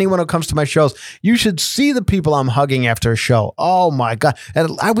 ask anyone who comes to my shows. You should see the people I'm hugging after a show. Oh my God!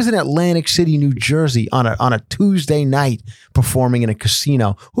 And I was in Atlantic City, New Jersey, on a Tuesday night performing in a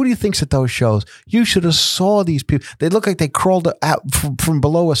casino. Who do you think's at those shows? You should have saw these people. They look like they crawled out from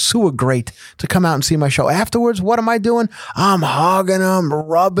below a sewer grate to come out and see my show. After afterwards, what am I doing? I'm hugging them,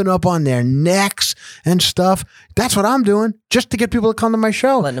 rubbing up on their necks and stuff. That's what I'm doing just to get people to come to my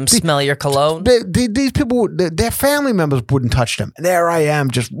show. Letting them smell your cologne. These people, their family members wouldn't touch them. There I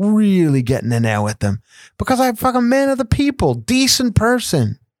am, just really getting in there with them because I'm fucking man of the people, decent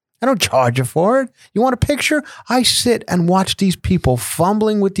person. I don't charge you for it. You want a picture? I sit and watch these people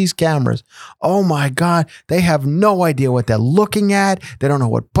fumbling with these cameras. Oh my God. They have no idea what they're looking at. They don't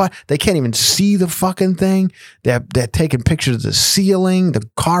know but they can't even see the fucking thing. They're taking pictures of the ceiling, the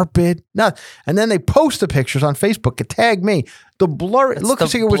carpet, and then they post the pictures on Facebook and tag me. The blurry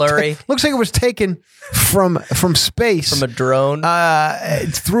looks like it was taken from space, from a drone,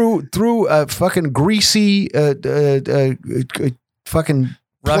 through a fucking greasy fucking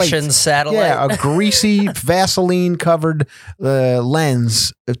Russian plate. satellite. Yeah, a greasy Vaseline covered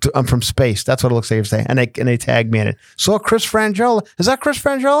lens from space. That's what it looks like. Saying, and they tagged me in it. Saw Chris Frangiola. Is that Chris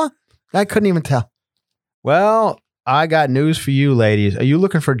Frangiola? I couldn't even tell. Well, I got news for you, ladies. Are you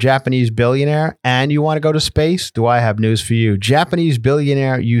looking for a Japanese billionaire and you want to go to space? Do I have news for you? Japanese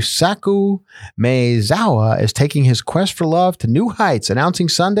billionaire Yusaku Maezawa is taking his quest for love to new heights, announcing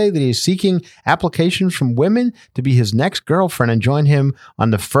Sunday that he is seeking applications from women to be his next girlfriend and join him on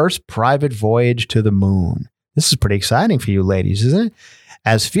the first private voyage to the moon. This is pretty exciting for you ladies, isn't it?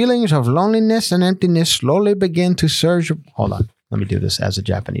 As feelings of loneliness and emptiness slowly begin to surge. Hold on. Let me do this as a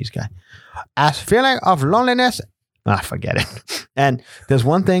Japanese guy. As feeling of loneliness. Forget it. And there's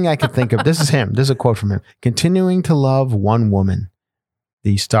one thing I could think of. This is him. This is a quote from him. Continuing to love one woman,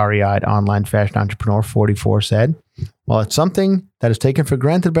 the starry-eyed online fashion entrepreneur 44 said, well, it's something that is taken for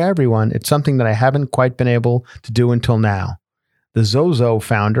granted by everyone. It's something that I haven't quite been able to do until now. The Zozo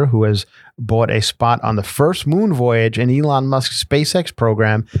founder, who has bought a spot on the first moon voyage in Elon Musk's SpaceX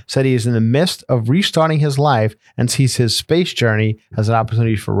program, said he is in the midst of restarting his life and sees his space journey as an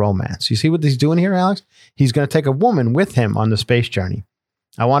opportunity for romance. You see what he's doing here, Alex? He's going to take a woman with him on the space journey.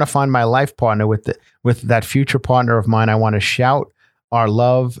 I want to find my life partner with that future partner of mine. I want to shout our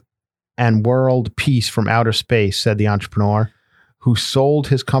love and world peace from outer space, said the entrepreneur, who sold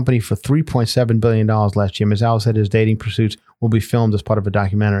his company for $3.7 billion last year. Maezawa said his dating pursuits will be filmed as part of a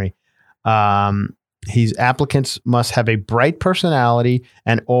documentary. His applicants must have a bright personality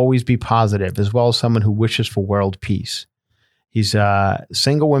and always be positive, as well as someone who wishes for world peace. He's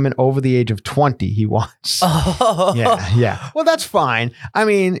single women over the age of 20 he wants. Oh. Yeah. Well, that's fine. I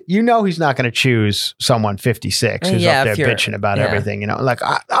mean, he's not going to choose someone 56 who's up there bitching about everything, like,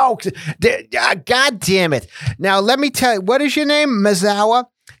 God damn it. Now, let me tell you, what is your name? Maezawa?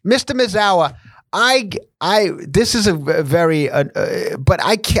 Mr. Maezawa. This is a very, but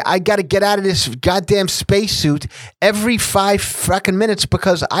I got to get out of this goddamn spacesuit every 5 fucking minutes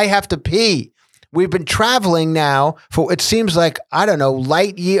because I have to pee. We've been traveling now for, it seems like, I don't know,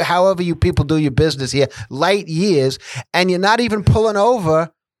 light year, however you people do your business here, light years, and you're not even pulling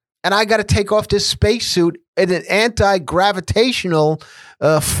over, and I got to take off this spacesuit, and an anti-gravitational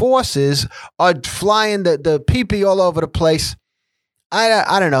forces are flying the pee-pee all over the place.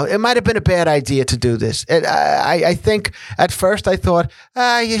 I don't know. It might have been a bad idea to do this. I think at first I thought,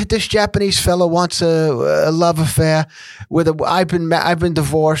 this Japanese fellow wants a love affair with I've been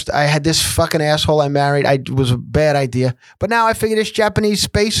divorced. I had this fucking asshole I married. It was a bad idea. But now I figure this Japanese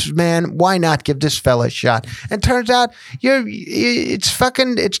spaceman, why not give this fella a shot? And turns out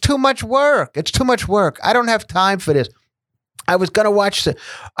it's too much work. It's too much work. I don't have time for this. I want to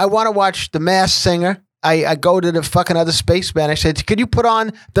watch The Masked Singer. I go to the fucking other spaceman. I said, could you put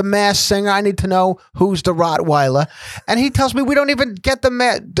on The Masked Singer? I need to know who's the Rottweiler. And he tells me we don't even get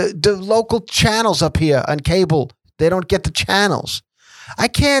the local channels up here on cable. They don't get the channels. I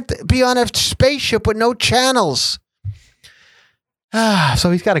can't be on a spaceship with no channels.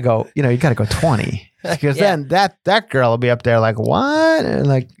 So he's got to go, you got to go 20. Because then that girl will be up there like, what? And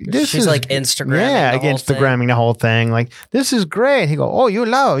like, she's like Instagramming the whole thing. Like, this is great. He go, oh, you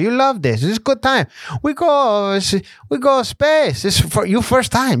love this. This is a good time. We go space. This is for you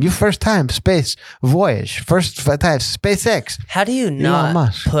first time space voyage. First time SpaceX. How do you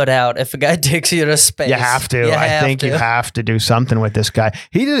not put out if a guy takes you to space? You have to. I think you have to do something with this guy.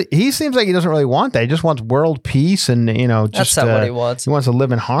 He seems like he doesn't really want that. He just wants world peace and that's not what he wants. He wants to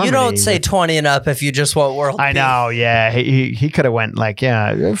live in harmony. You don't say 20 and up if you just want world peace. I know, yeah. He could have went like,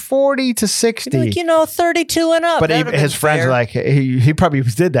 40 to 60. Like, 32 and up. But his friends are like, he probably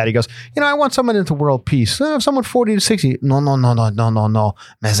did that. He goes, I want someone into world peace. Someone 40 to 60. No.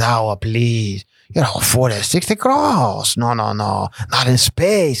 Maezawa, please. 40 to 60 gross. No. Not in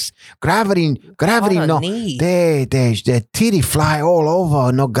space. Gravity, no. The titty fly all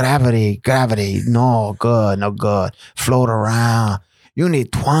over. No gravity. No good. Float around. You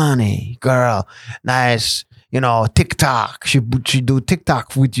need 20, girl. Nice. TikTok. She do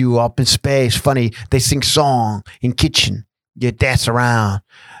TikTok with you up in space. Funny. They sing song in kitchen. You dance around.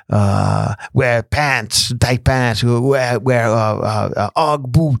 Wear pants, tight pants. Wear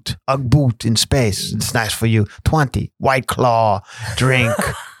Ugg boot in space. It's nice for you. 20, White Claw, drink.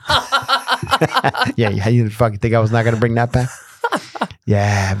 Yeah, you fucking think I was not going to bring that back?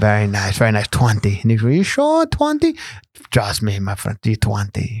 Yeah, very nice, 20. And he's, are you sure 20? Trust me, my friend, do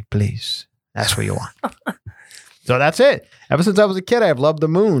 20, please. That's what you want. So that's it. Ever since I was a kid, I have loved the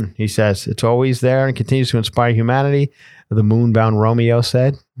moon, he says. It's always there and continues to inspire humanity. The moon-bound Romeo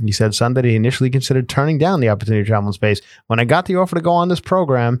said. He said Sunday he initially considered turning down the opportunity to travel in space. When I got the offer to go on this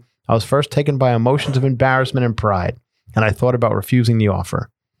program, I was first taken by emotions of embarrassment and pride, and I thought about refusing the offer.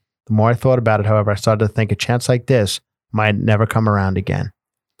 The more I thought about it, however, I started to think a chance like this might never come around again.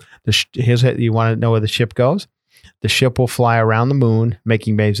 You want to know where the ship goes? The ship will fly around the moon,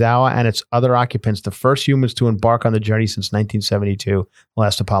 making Maezawa and its other occupants the first humans to embark on the journey since 1972, the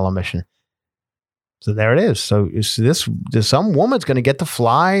last Apollo mission. So there it is. So some woman's going to get to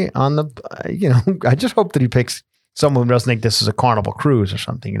fly on the, I just hope that he picks someone who doesn't think this is a Carnival cruise or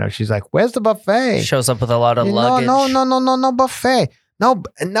something. She's like, where's the buffet? Shows up with a lot of luggage. No buffet.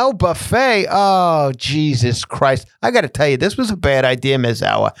 No buffet. Oh, Jesus Christ. I got to tell you, this was a bad idea,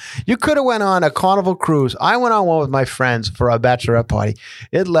 Maezawa. You could have went on a Carnival cruise. I went on one with my friends for our bachelorette party.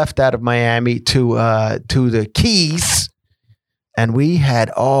 It left out of Miami to the Keys. And we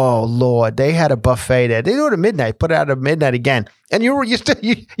had, oh Lord, they had a buffet there. They do it at midnight, put it out at midnight again. And you're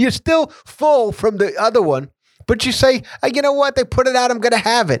still full from the other one. But you say, you know what? They put it out. I'm going to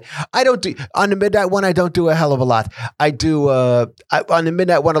have it. I don't do on the midnight one. I don't do a hell of a lot. I do on the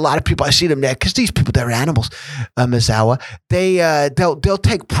midnight one. A lot of people, I see them there because these people, they're animals. Maezawa, they'll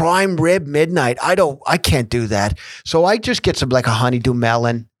take prime rib midnight. I can't do that. So I just get some like a honeydew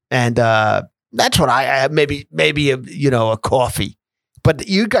melon, and that's what I maybe a coffee. But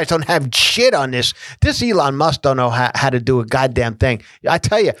you guys don't have shit on this. This Elon Musk don't know how to do a goddamn thing. I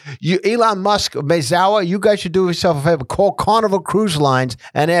tell you, Elon Musk, Maezawa, you guys should do yourself a favor. Call Carnival Cruise Lines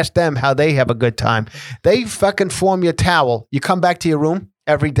and ask them how they have a good time. They fucking form your towel. You come back to your room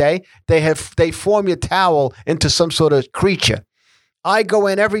every day. They form your towel into some sort of creature. I go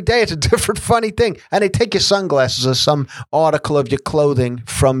in every day. It's a different funny thing. And they take your sunglasses or some article of your clothing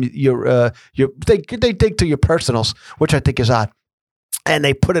from they dig to your personals, which I think is odd. And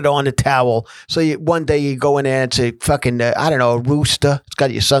they put it on the towel. So one day you go in there and it's a fucking, a rooster. It's got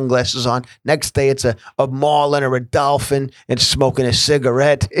your sunglasses on. Next day it's a marlin or a dolphin and smoking a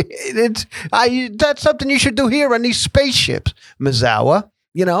cigarette. That's something you should do here on these spaceships, Maezawa.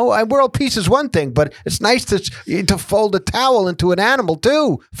 World peace is one thing, but it's nice to fold a towel into an animal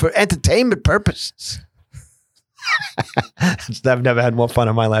too for entertainment purposes. I've never had more fun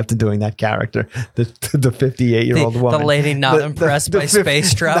in my life than doing that character, the 58-year-old woman, the lady not impressed by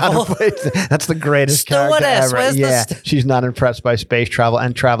space travel. That's the greatest character ever. Yeah, she's not impressed by space travel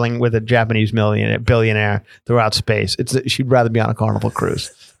and traveling with a Japanese billionaire throughout space. She'd rather be on a Carnival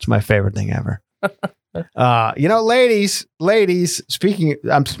cruise. It's my favorite thing ever. Ladies, speaking,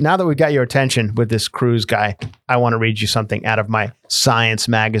 now that we got your attention with this cruise guy, I want to read you something out of my Science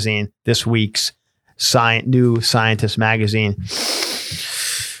magazine, this week's New Scientist magazine.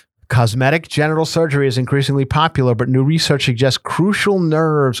 Cosmetic genital surgery is increasingly popular, but new research suggests crucial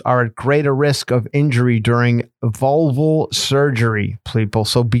nerves are at greater risk of injury during vulval surgery, people.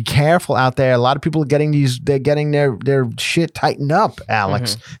 So be careful out there. A lot of people are getting their shit tightened up,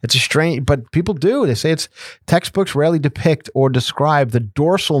 Alex. Mm-hmm. It's a strange, but people do. They say textbooks rarely depict or describe the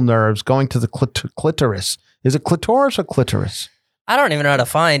dorsal nerves going to the clitoris. Is it clitoris or clitoris? I don't even know how to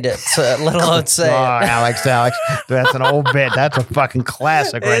find it, let alone say it. Alex, that's an old bit. That's a fucking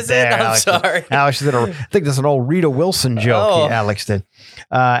classic right there. I'm sorry. Alex did I think that's an old Rita Wilson joke Alex did.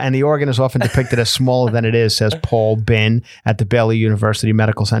 And the organ is often depicted as smaller than it is, says Paul Bin at the Baylor University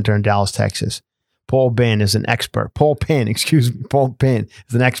Medical Center in Dallas, Texas. Paul Bin is an expert. Paul Pin is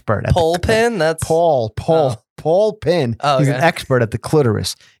an expert. Paul Pin? That's Paul Pin. Oh, he's an expert at the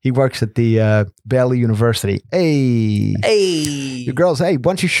clitoris. He works at the Baylor University. Hey. You girls, hey, why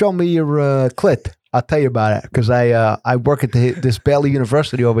don't you show me your clit? I'll tell you about it because I work at this Baylor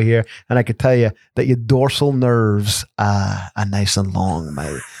University over here, and I can tell you that your dorsal nerves are nice and long,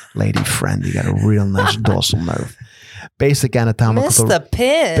 my lady friend. You got a real nice dorsal nerve. Basic anatomical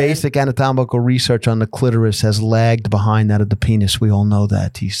research on the clitoris has lagged behind that of the penis. We all know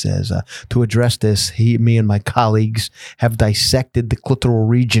that, he says. To address this, me and my colleagues have dissected the clitoral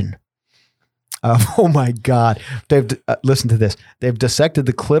region. Oh my God! Listen to this. They've dissected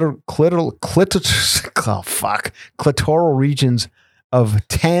the clitoral regions of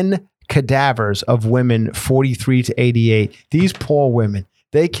 10 cadavers of women 43 to 88. These poor women.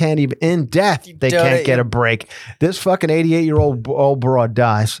 They can't even, in death, they can't get a break. This fucking 88-year-old old broad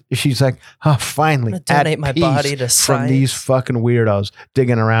dies. She's like, oh, finally, donate my body to from science. these fucking weirdos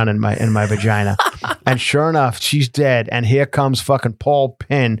digging around in my vagina. And sure enough, she's dead. And here comes fucking Paul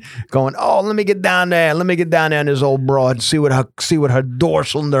Penn going, oh, let me get down there. Let me get down there on this old broad and see what her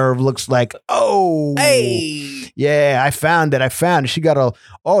dorsal nerve looks like. Oh, Hey, yeah, I found it. She got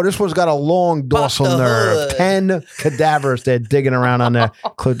this one's got a long dorsal the nerve. hood. 10 cadavers they're digging around on there.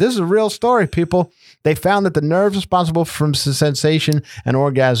 This is a real story, people. They found that the nerves responsible for sensation and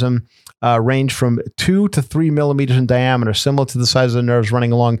orgasm range from 2 to 3 millimeters in diameter, similar to the size of the nerves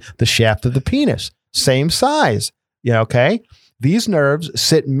running along the shaft of the penis. Same size. Yeah, okay? These nerves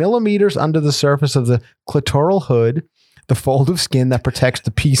sit millimeters under the surface of the clitoral hood, the fold of skin that protects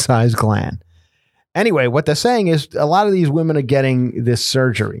the pea-sized gland. Anyway, what they're saying is a lot of these women are getting this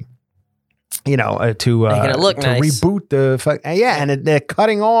surgery, to Making it look nice. reboot the and they're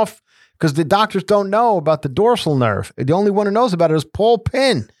cutting off because the doctors don't know about the dorsal nerve. The only one who knows about it is Paul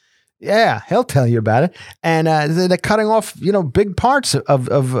Penn. Yeah, he'll tell you about it. And they're cutting off, big parts of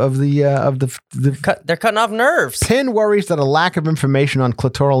the. They're cutting off nerves. Penn worries that a lack of information on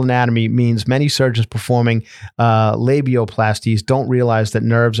clitoral anatomy means many surgeons performing labioplasties don't realize that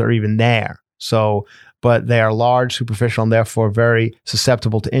nerves are even there. So, but they are large, superficial, and therefore very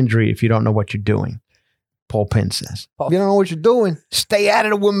susceptible to injury if you don't know what you're doing. Paul Penn says. If you don't know what you're doing, stay out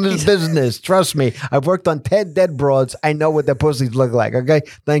of the women's business. Trust me. I've worked on 10 dead broads. I know what their pussies look like. Okay?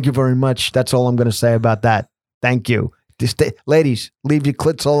 Thank you very much. That's all I'm going to say about that. Thank you. Ladies, leave your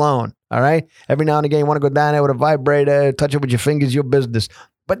clits alone. All right? Every now and again, you want to go down there with a vibrator, touch it with your fingers, your business.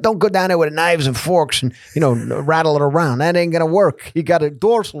 But don't go down there with knives and forks and, rattle it around. That ain't going to work. You got a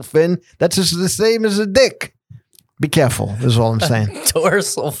dorsal fin. That's just the same as a dick. Be careful, is all I'm saying.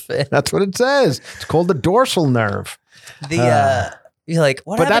 Dorsal fin. That's what it says. It's called the dorsal nerve. You're like,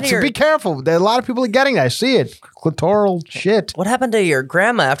 what But happened to your... be careful. There are a lot of people are getting that. I see it. Clitoral shit. What happened to your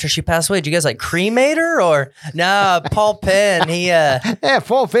grandma after she passed away? Did you guys cremate her or nah? Paul Penn, he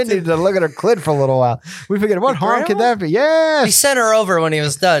Paul Penn needed to look at her clit for a little while. We figured, what harm could that be? he Yes. sent her over when he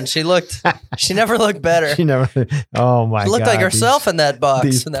was done. She never looked better. She never. Oh my God. She looked like herself in that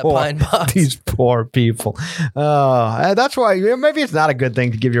box, in that pine box. These poor people. Oh, that's why maybe it's not a good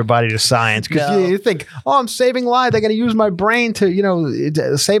thing to give your body to science because No. you think, oh, I'm saving lives. They're going to use my brain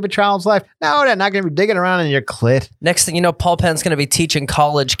to save a child's life. No, they're not going to be digging around in your clit. Next thing you know, Paul Penn's going to be teaching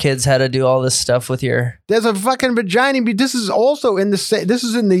college kids how to do all this stuff with your... There's a fucking vagina. This is also in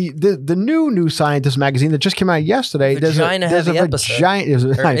the new Scientist magazine that just came out yesterday. Vagina heavy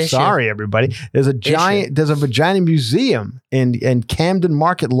episode. I'm sorry, everybody. There's a vagina museum in Camden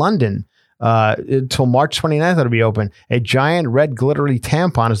Market, London. Until March 29th, it'll be open. A giant red glittery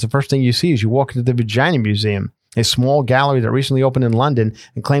tampon is the first thing you see as you walk into the Vagina Museum, a small gallery that recently opened in London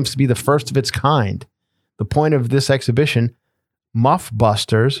and claims to be the first of its kind. The point of this exhibition, Muff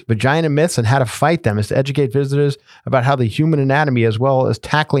Busters, Vagina Myths and How to Fight Them, is to educate visitors about how the human anatomy as well as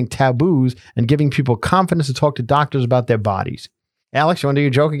tackling taboos and giving people confidence to talk to doctors about their bodies. Alex, you want to do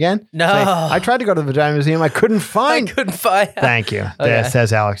your joke again? No. I tried to go to the Vagina Museum. I couldn't find. Thank you. Okay.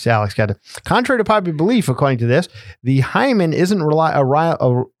 Says Alex. Alex got it. Contrary to popular belief, according to this, the hymen isn't a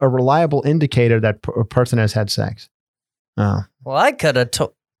reliable indicator that a person has had sex. Oh. Well, I could have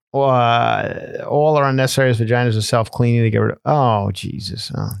told... All are unnecessary as vaginas are self-cleaning to get rid of. Oh, Jesus.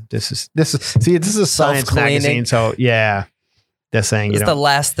 Oh, this is a science magazine. So yeah, they're saying, It's the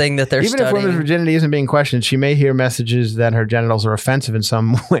last thing that they're even studying. if women's virginity isn't being questioned, she may hear messages that her genitals are offensive in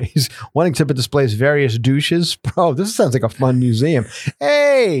some ways. One exhibit displays various douches. Bro, this sounds like a fun museum.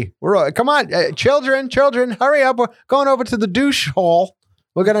 Hey, come on, children, hurry up. We're going over to the douche hall.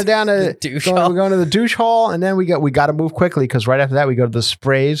 We're going down to we're going to the douche hall, and then we got to move quickly because right after that we go to the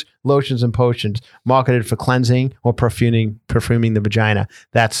sprays, lotions, and potions marketed for cleansing or perfuming the vagina.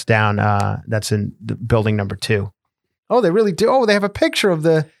 That's down. That's in the building number 2. Oh, they really do. Oh, they have a picture of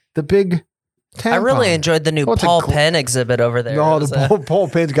the big tampon. I really enjoyed the new Paul Penn exhibit over there. No, Paul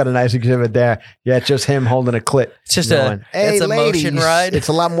Penn's got a nice exhibit there. Yeah, it's just him holding a clit. It's just hey, a ladies, motion ride. It's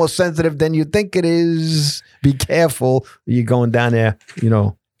a lot more sensitive than you think it is. Be careful. You're going down there,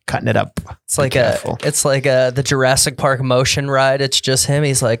 cutting it up. It's like the Jurassic Park motion ride. It's just him.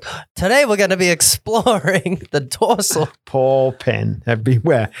 He's like, today we're going to be exploring the dorsal. Paul Penn.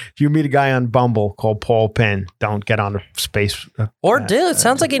 Beware. If you meet a guy on Bumble called Paul Penn, don't get on the space. Or dude, it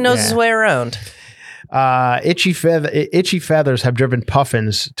sounds like he knows his way around. Itchy feathers have driven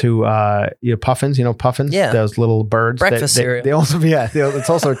puffins to puffins. You know puffins, Yeah. those little birds. Breakfast cereal. They also it's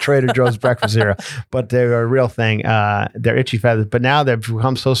also a Trader Joe's breakfast cereal, but they're a real thing. They're itchy feathers, but now they've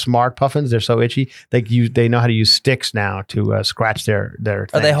become so smart. Puffins, they're so itchy. They know how to use sticks now to scratch their. Are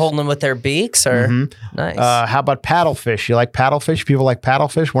they things. holding them with their beaks or nice? How about paddlefish? You like paddlefish? People like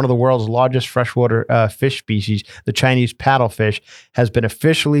paddlefish. One of the world's largest freshwater fish species, the Chinese paddlefish, has been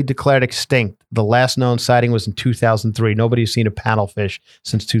officially declared extinct. The last known sighting was in 2003. Nobody's seen a paddlefish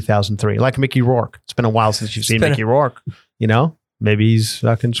since 2003. Like Mickey Rourke. It's been a while since you've seen Mickey Rourke. You know, maybe he's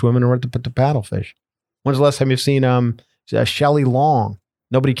fucking swimming around the paddlefish. When's the last time you've seen Shelley Long?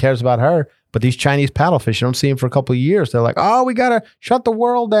 Nobody cares about her. But these Chinese paddlefish, you don't see them for a couple of years. They're like, oh, we got to shut the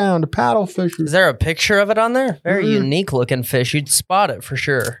world down. The paddlefish. Is there a picture of it on there? Very unique looking fish. You'd spot it for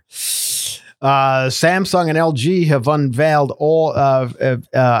sure. Samsung and LG have unveiled all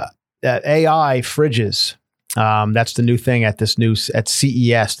AI fridges. That's the new thing at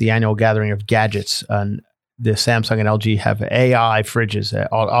CES, the annual gathering of gadgets. The Samsung and LG have AI fridges,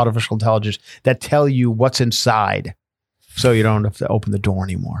 artificial intelligence, that tell you what's inside. So you don't have to open the door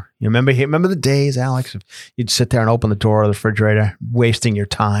anymore. You remember the days, Alex? You'd sit there and open the door of the refrigerator, wasting your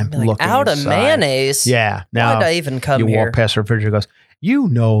time looking out inside. of mayonnaise. Yeah. Now Why'd I even come you here? walk past the refrigerator, goes, you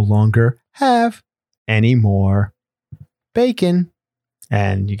no longer have any more bacon.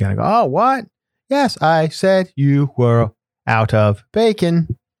 And you gotta go, oh, what? Yes, I said you were out of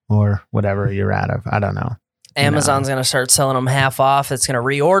bacon, or whatever you're out of. I don't know. Amazon's going to start selling them half off. It's going to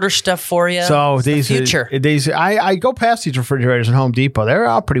reorder stuff for you. So It's these the future. I go past these refrigerators in Home Depot. They're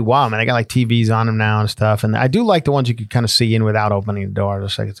all pretty wild, man. They got like TVs on them now and stuff. And I do like the ones you could kind of see in without opening the door,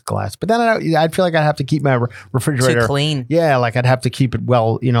 just like it's glass. But then I'd feel like I'd have to keep my refrigerator Too clean. Yeah, like I'd have to keep it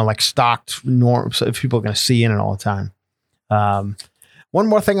well, like stocked. So if people are going to see in it all the time. One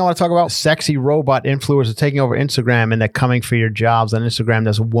more thing I want to talk about. Sexy robot influencers taking over Instagram, and they're coming for your jobs. On Instagram,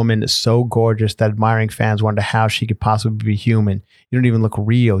 there's a woman so gorgeous that admiring fans wonder how she could possibly be human. You don't even look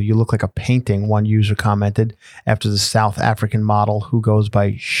real. You look like a painting, one user commented after the South African model, who goes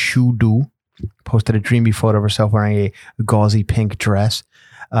by Shudu, posted a dreamy photo of herself wearing a gauzy pink dress,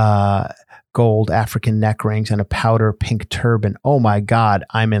 gold African neck rings, and a powder pink turban. Oh my God,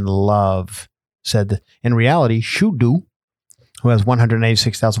 I'm in love, said. In reality, Shudu, who has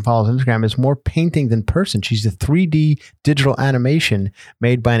 186,000 followers on Instagram, is more painting than person. She's a 3D digital animation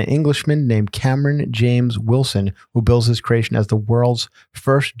made by an Englishman named Cameron James Wilson, who bills his creation as the world's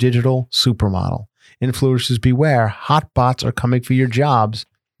first digital supermodel. Influencers beware, hot bots are coming for your jobs.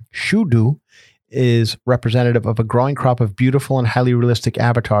 Shudu is representative of a growing crop of beautiful and highly realistic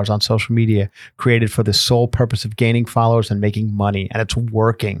avatars on social media, created for the sole purpose of gaining followers and making money, and it's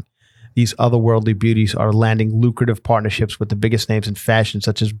working. These otherworldly beauties are landing lucrative partnerships with the biggest names in fashion,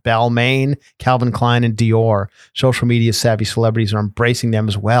 such as Balmain, Calvin Klein, and Dior. Social media savvy celebrities are embracing them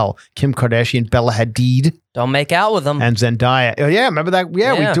as well. Kim Kardashian, Bella Hadid, Don't make out with them. and Zendaya. Oh yeah, remember that?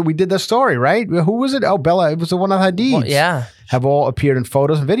 Yeah. We did that story, right? Who was it? Oh, Bella. It was the one of Hadid. Well, yeah. Have all appeared in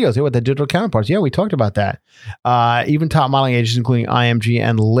photos and videos with their digital counterparts. Yeah, we talked about that. Even top modeling agencies, including IMG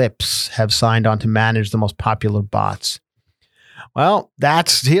and Lips, have signed on to manage the most popular bots. Well,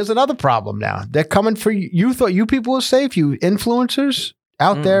 here's another problem now. They're coming for you. You thought you people were safe, you influencers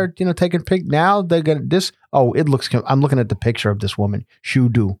out there, taking pic. Now they're going to this. Oh, it looks, I'm looking at the picture of this woman,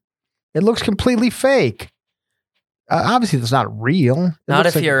 Shudu. It looks completely fake. Obviously, that's not real. Not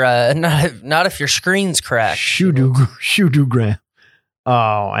if your screen's cracked. Shudu Graham.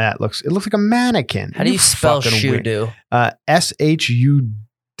 Oh, it looks like a mannequin. How do you spell fucking Shudu?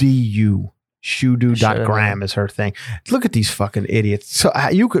 Shudu. Shudu.gram is her thing. Look at these fucking idiots. So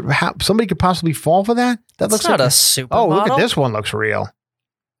somebody could possibly fall for that? That That's looks not like a supermodel. Oh, look at this one. Looks real.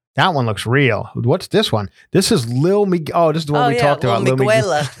 That one looks real. What's this one? This is Lil Miguel. Oh, this is the one we talked about. Lil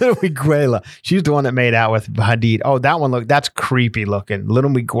Miguela. Lil Miguela. She's the one that made out with Hadid. Oh, that one that's creepy looking.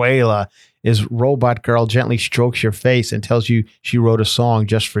 Little Miguela is robot girl gently strokes your face and tells you she wrote a song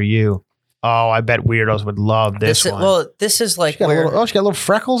just for you. Oh, I bet weirdos would love this one. Well, this is like she got little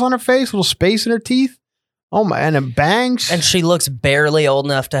freckles on her face, little space in her teeth. Oh my, and then bangs. And she looks barely old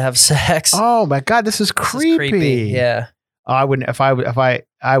enough to have sex. Oh my God, this is creepy. Yeah. I wouldn't. If I would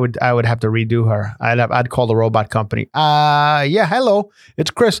have to redo her. I'd call the robot company. Yeah, hello,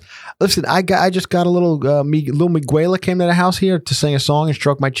 it's Chris. Listen, I just got a little Lil Miguela came to the house here to sing a song and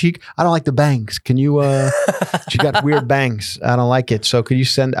stroke my cheek. I don't like the bangs. Can you? She got weird bangs. I don't like it. So could you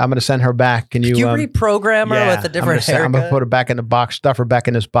send? I'm going to send her back. Can you? Could you reprogram her with a different haircut? I'm going to put her back in the box, stuff her back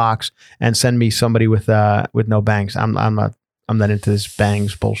in this box, and send me somebody with no bangs. I'm not into this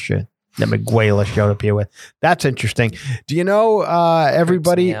bangs bullshit. that Miguela showed up here with. That's interesting. Do you know,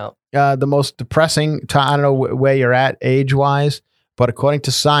 everybody, the most depressing time, I don't know where you're at age-wise, but according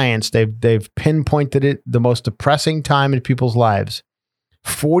to science, they've pinpointed it, the most depressing time in people's lives,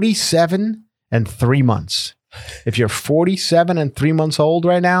 47 and 3 months. If you're 47 and 3 months old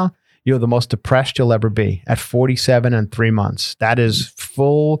right now, you're the most depressed you'll ever be at 47 and 3 months. That is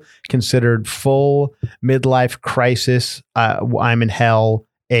considered full midlife crisis. I'm in hell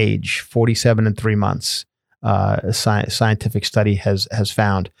age, 47 and 3 months. A scientific study has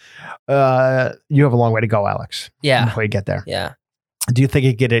found. You have a long way to go, Alex. Yeah. Before you get there. Yeah. Do you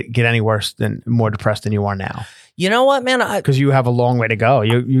think it get any worse more depressed than you are now? You know what, man? Because you have a long way to go.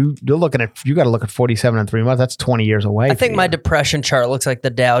 You're looking at, you got to look at 47 and 3 months. That's 20 years away. I think my depression chart looks like the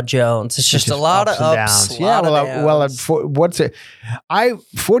Dow Jones. It's just a lot of ups. Yeah. What's it?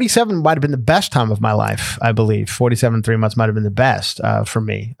 47 might have been the best time of my life. I believe 47 and 3 months might have been the best for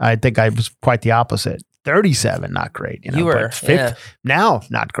me. I think I was quite the opposite. 37, not great. You were, but 50, now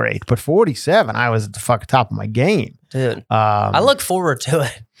not great. But 47, I was at the fucking top of my game. Dude, I look forward to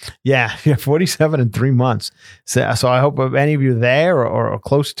it. Yeah, 47 in 3 months. So I hope if any of you there or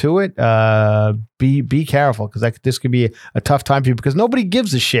close to it, be careful, because this could be a tough time for you, because nobody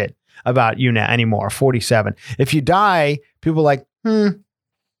gives a shit about you now anymore. 47. If you die, people are like,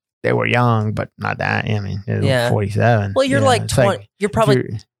 they were young, but not that. I mean, 47. Well, you're like 20. You're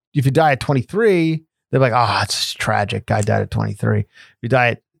probably if you die at 23, they're like, oh, it's tragic. Guy died at 23. If you die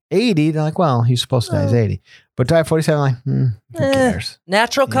at 80, they're like, well, he's supposed to die at 80. But die at 47, like, who cares?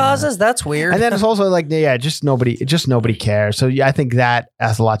 Natural causes? That's weird. And then it's also like, just nobody cares. So I think that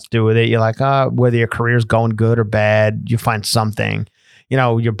has a lot to do with it. You're like, whether your career's going good or bad, you find something,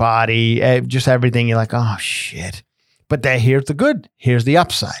 your body, just everything. You're like, oh, shit. But here's the good. Here's the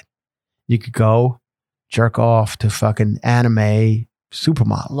upside. You could go jerk off to fucking anime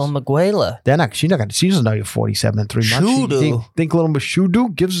supermodels. Little Miguela. She doesn't know you're 47 in 3 months. Shudu. Think little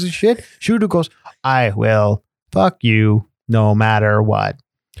Shudu gives a shit? Shudu goes, I will fuck you no matter what.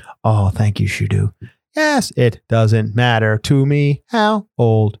 Oh, thank you, Shudu. Yes, it doesn't matter to me how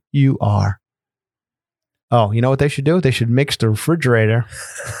old you are. Oh, you know what they should do? They should mix the refrigerator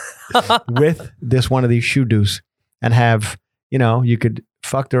with one of these Shudus and have, you could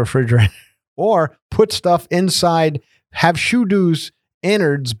fuck the refrigerator or put stuff inside, have Shudu's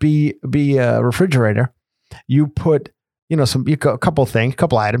innards be a refrigerator. You put, a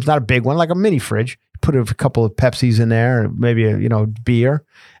couple items, not a big one, like a mini fridge. Put a couple of Pepsis in there, maybe beer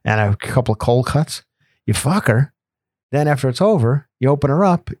and a couple of cold cuts. You fuck her. Then after it's over, you open her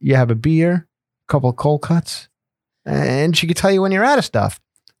up. You have a beer, a couple of cold cuts, and she can tell you when you're out of stuff.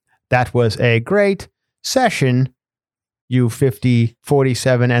 That was a great session, you 50,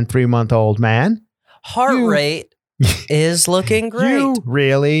 47, and 3 month old man. Heart rate is looking great. You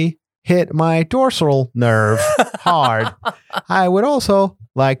really hit my dorsal nerve hard. I would also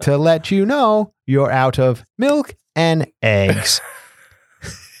like to let you know you're out of milk and eggs.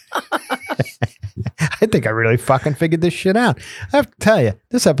 I think I really fucking figured this shit out. I have to tell you,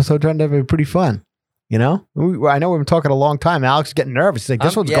 this episode turned out to be pretty fun. I know we've been talking a long time. Alex is getting nervous. He's like,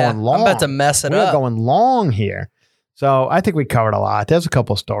 this one's going long. I'm about to mess it up. We're going long here. So I think we covered a lot. There's a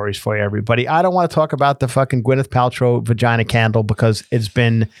couple of stories for you, everybody. I don't want to talk about the fucking Gwyneth Paltrow vagina candle because it's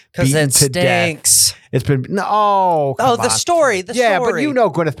been beaten to death. It's been the story. Yeah, but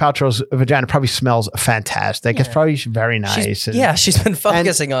Gwyneth Paltrow's vagina probably smells fantastic. Yeah. It's probably very nice. She's been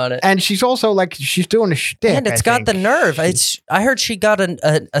focusing on it, and she's also like she's doing a shtick. And it's got the nerve. I heard she got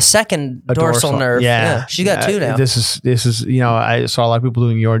a second dorsal nerve. Yeah, she got two now. This is I saw a lot of people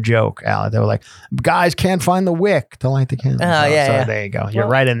doing your joke, Alan. They were like, guys can't find the wick to light the candle. So there you go. You're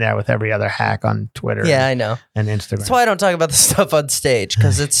right in there with every other hack on Twitter. Yeah, I know. And Instagram. That's why I don't talk about the stuff on stage,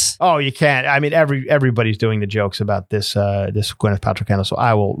 because it's. Oh, you can't. I mean, everybody's doing the jokes about this Gwyneth Paltrow candle, so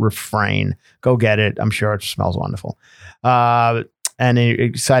I will refrain. Go get it. I'm sure it smells wonderful. And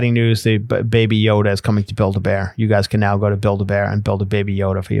exciting news, the Baby Yoda is coming to Build-A-Bear. You guys can now go to Build-A-Bear and build a Baby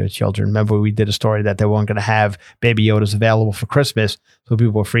Yoda for your children. Remember, we did a story that they weren't going to have Baby Yodas available for Christmas, so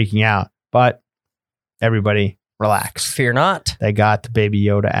people were freaking out. But everybody, relax. Fear not. They got the Baby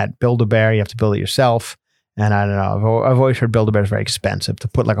Yoda at Build-A-Bear. You have to build it yourself. And I don't know. I've always heard Build-A-Bear is very expensive. To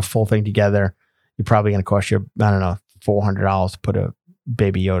put like a full thing together, you're probably going to cost you, I don't know, $400 to put a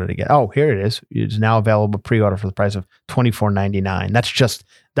Baby Yoda together. Oh, here it is. It's now available pre-order for the price of $24.99.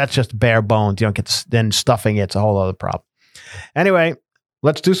 That's just bare bones. You don't get then stuffing it. It's a whole other problem. Anyway,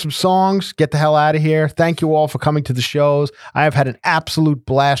 let's do some songs, get the hell out of here. Thank you all for coming to the shows. I have had an absolute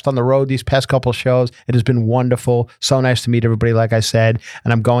blast on the road these past couple of shows. It has been wonderful. So nice to meet everybody, like I said.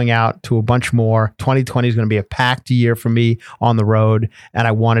 And I'm going out to a bunch more. 2020 is going to be a packed year for me on the road. And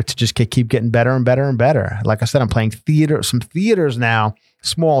I want it to just keep getting better and better and better. Like I said, I'm playing some theaters now.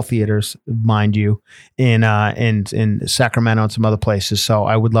 Small theaters, mind you, in Sacramento and some other places. So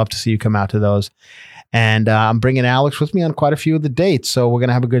I would love to see you come out to those. And I'm bringing Alex with me on quite a few of the dates. So we're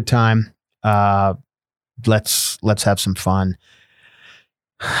gonna have a good time. Let's have some fun.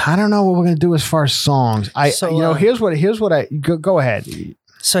 I don't know what we're gonna do as far as songs. Here's what I go ahead.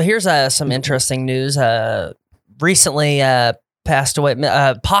 So here's some interesting news. Recently, passed away,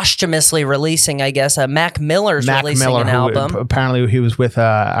 posthumously releasing, I guess. Mac Miller's releasing an album. Apparently, he was with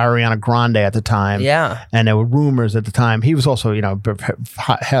Ariana Grande at the time. Yeah. And there were rumors at the time. He was also,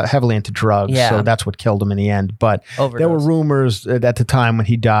 heavily into drugs. Yeah. So that's what killed him in the end. But Overdose. There were rumors at the time when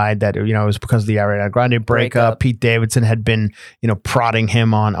he died that, it was because of the Ariana Grande breakup. Pete Davidson had been, prodding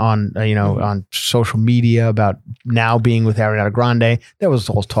him on social media about now being with Ariana Grande. There was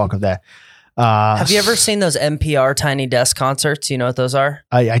all talk of that. Have you ever seen those NPR Tiny Desk concerts? You know what those are?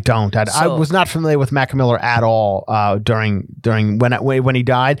 I don't. I was not familiar with Mac Miller at all during when he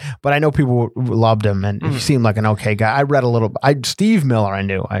died, but I know people loved him and he seemed like an okay guy. I read a little. Steve Miller, I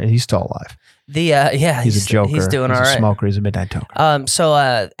knew. He's still alive. He's a joker. He's doing all right. He's a smoker. He's a midnight toker. So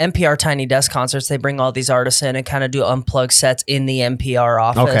NPR Tiny Desk concerts, they bring all these artists in and kind of do unplugged sets in the NPR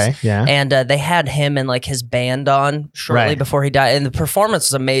office. Okay, yeah. And they had him and like his band on shortly before he died, and the performance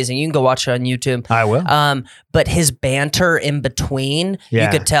was amazing. You can go watch it on YouTube. I will. But his banter in between, you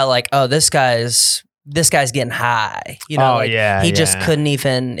could tell like, oh, this guy's getting high. He just couldn't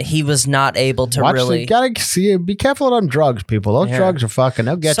even, he was not able to really. You gotta see, be careful of them drugs, people. Those drugs are fucking,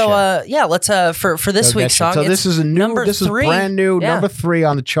 they'll get you. So, let's, for this week's song. So this is is brand new, number 3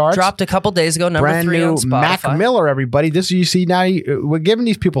 on the charts. Dropped a couple days ago, number 3 on Spotify. Mac Miller, everybody. This, you see, now we're giving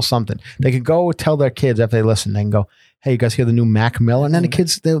these people something. They can go tell their kids after they listen, they can go, hey, you guys hear the new Mac Miller? And then the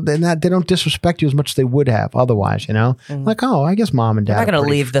kids, they don't disrespect you as much as they would have otherwise, Like, oh, I guess mom and dad. They're not going to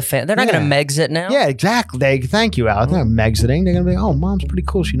leave the fan. They're not going to Megxit now. Yeah, exactly. Thank you, Alex. They're not Megxiting. They're going to be, oh, mom's pretty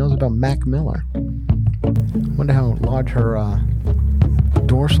cool. She knows about Mac Miller. Wonder how large her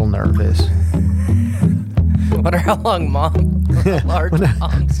dorsal nerve is. Wonder how long large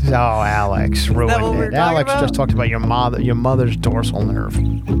mom's. Oh, Alex ruined it. Alex just talked about your mother's dorsal nerve.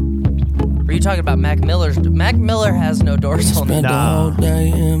 Are you talking about Mac Miller's? Mac Miller has no dorsal nerve. No.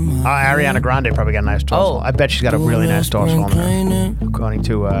 Ariana Grande probably got a nice dorsal. I bet she's got a really nice dorsal nerve. According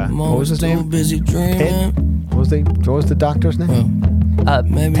to, what was his name? Pitt? What was the doctor's name? Paul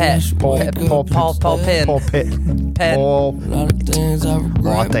Penn. Paul Pitt. Paul.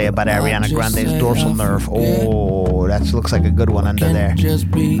 I'll tell you about Ariana Grande's dorsal nerve. Oh, that looks like a good one under there.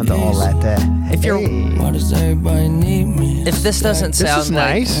 Under all that there. If this doesn't sound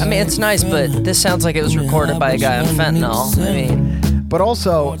nice. I mean, it's nice, but this sounds like it was recorded by a guy on fentanyl. I mean. But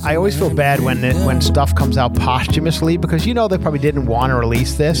also, I always feel bad when stuff comes out posthumously because they probably didn't want to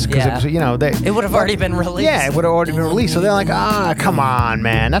release this because it would have already been released. Yeah, it would have already been released. So they're like, come on,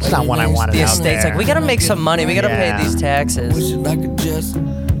 man, that's not what I wanted. The estate's like, we got to make some money. We got to pay these taxes.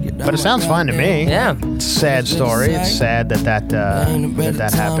 But it sounds fine to me. Yeah, it's a sad story. It's sad that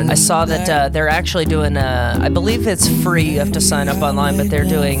happened. I saw that they're actually doing. I believe it's free. You have to sign up online, but they're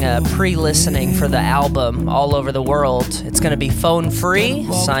doing pre-listening for the album all over the world. It's going to be phone free.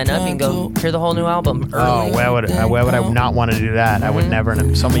 Sign up and go hear the whole new album early. Oh, where would I not want to do that? I would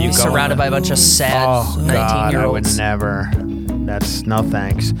never. Some of you go surrounded by a bunch of sad 19-year-olds. I would never. That's no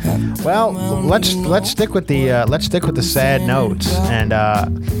thanks. Well, let's stick with the sad notes, and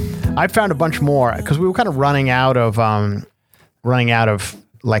I found a bunch more because we were kind of running out of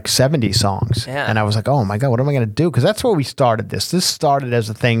like 70 songs, and I was like, oh my god, what am I going to do? Because that's where we started this. This started as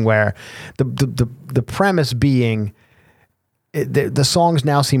a thing where the premise being. The songs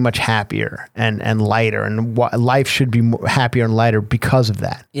now seem much happier and lighter, and life should be happier and lighter because of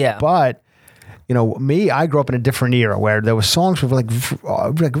that. Yeah, but. I grew up in a different era where there were songs that were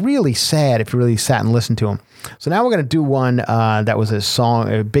like really sad if you really sat and listened to them. So now we're going to do one that was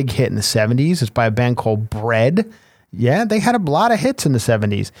a big hit in the 70s. It's by a band called Bread. Yeah, they had a lot of hits in the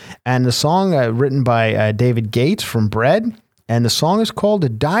 70s. And the song written by David Gates from Bread, and the song is called A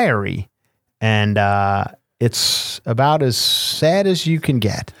Diary. And it's about as sad as you can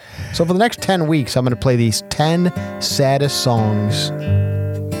get. So for the next 10 weeks, I'm going to play these 10 saddest songs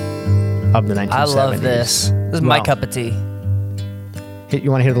of the 1970s. I love this. This is my cup of tea.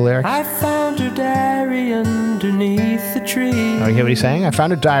 You want to hear the lyrics? I found a diary underneath the tree. Oh, you hear what he's saying? I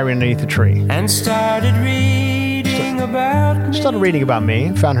found a diary underneath the tree. And started reading about me. Started reading about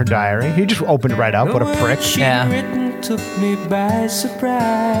me. Found her diary. He just opened it right up. What a prick. She'd Yeah. written took me by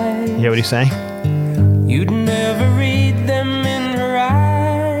surprise. You hear what he's saying? You'd never read them in her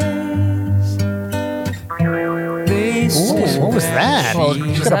eyes. They Ooh, what was that? Well, He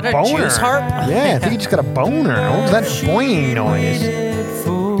was just got that a a boner. juice harp? Yeah, I think he just got a boner. What was that boing noise?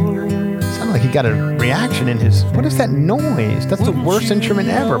 Sounded like he got a reaction in his... What is that noise? That's the worst instrument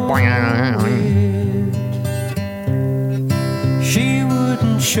ever. Boing. She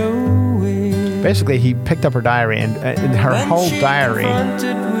wouldn't show it. Basically, he picked up her diary, and her whole diary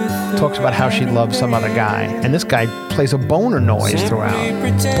talks about how she loves some other guy. And this guy plays a boner noise throughout.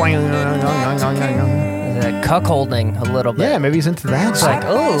 Boing. Cuckolding a little bit. Yeah, maybe he's into that. It's like,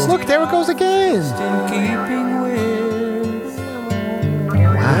 oh. Look, there it goes again. In keeping with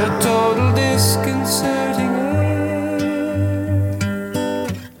Wow. a total disconcerting end.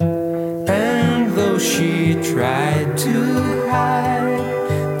 And though she tried to hide.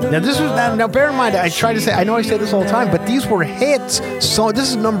 Now this was now bear in mind, I try to say, I know I say this all the time, but these were hits. So this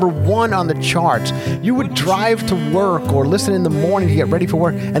is number 1 on the charts. You would drive to work or listen in the morning to get ready for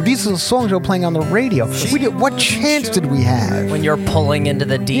work, and these are the songs that were playing on the radio. What chance did we have? When you're pulling into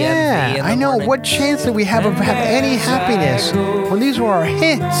the DMV. Yeah, in the I know. morning. What chance did we have of any happiness when these were our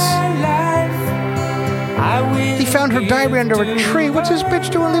hits? He found her diary under a tree. What's this bitch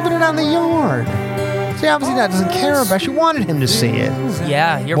doing leaving it out in the yard? See, obviously that doesn't care about it. She wanted him to see it.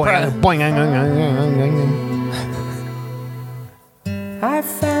 Yeah, you're Boing, probably. boing. I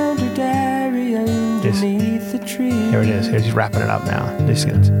found her diary underneath the tree. Here it is. He's wrapping it up now. This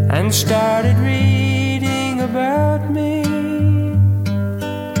is And started reading about me.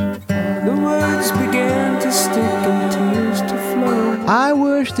 The words began to stick and tears to flow. I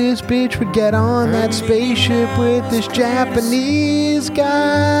wish this bitch would get on that spaceship with this Japanese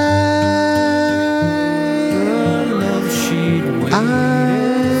guy.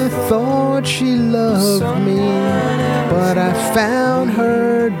 I thought she loved me, but I found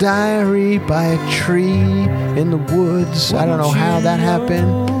her diary by a tree in the woods. I don't know how that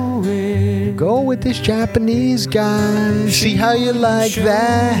happened. Go with this Japanese guy. See how you like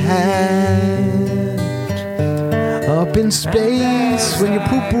that. Up in space, when your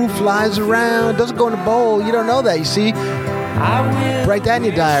poo-poo flies around, doesn't go in a bowl. You don't know that, you see. Write that in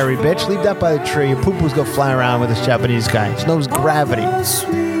your diary, bitch. Leave that by the tree. Your poo-poo's gonna fly around with this Japanese guy. It's knows gravity. I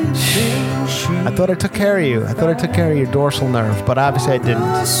thought I took care of you. I thought I took care of your dorsal nerve, but obviously I didn't.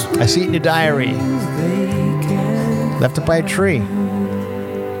 I see it in your diary. Left it by a tree.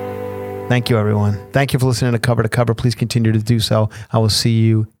 Thank you, everyone. Thank you for listening to Cover to Cover. Please continue to do so. I will see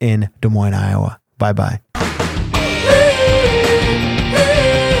you in Des Moines, Iowa. Bye-bye.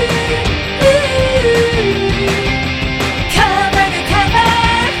 Cover to cover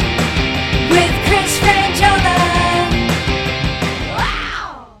with Chris Frangiola.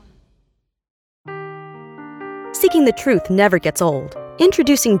 Wow! Seeking the truth never gets old.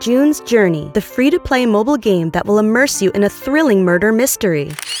 Introducing June's Journey, the free-to-play mobile game that will immerse you in a thrilling murder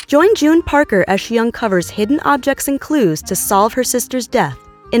mystery. Join June Parker as she uncovers hidden objects and clues to solve her sister's death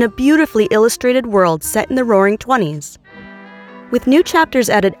in a beautifully illustrated world set in the Roaring '20s. With new chapters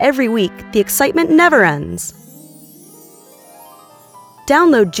added every week, the excitement never ends.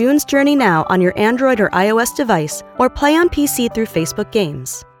 Download June's Journey now on your Android or iOS device, or play on PC through Facebook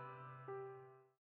Games.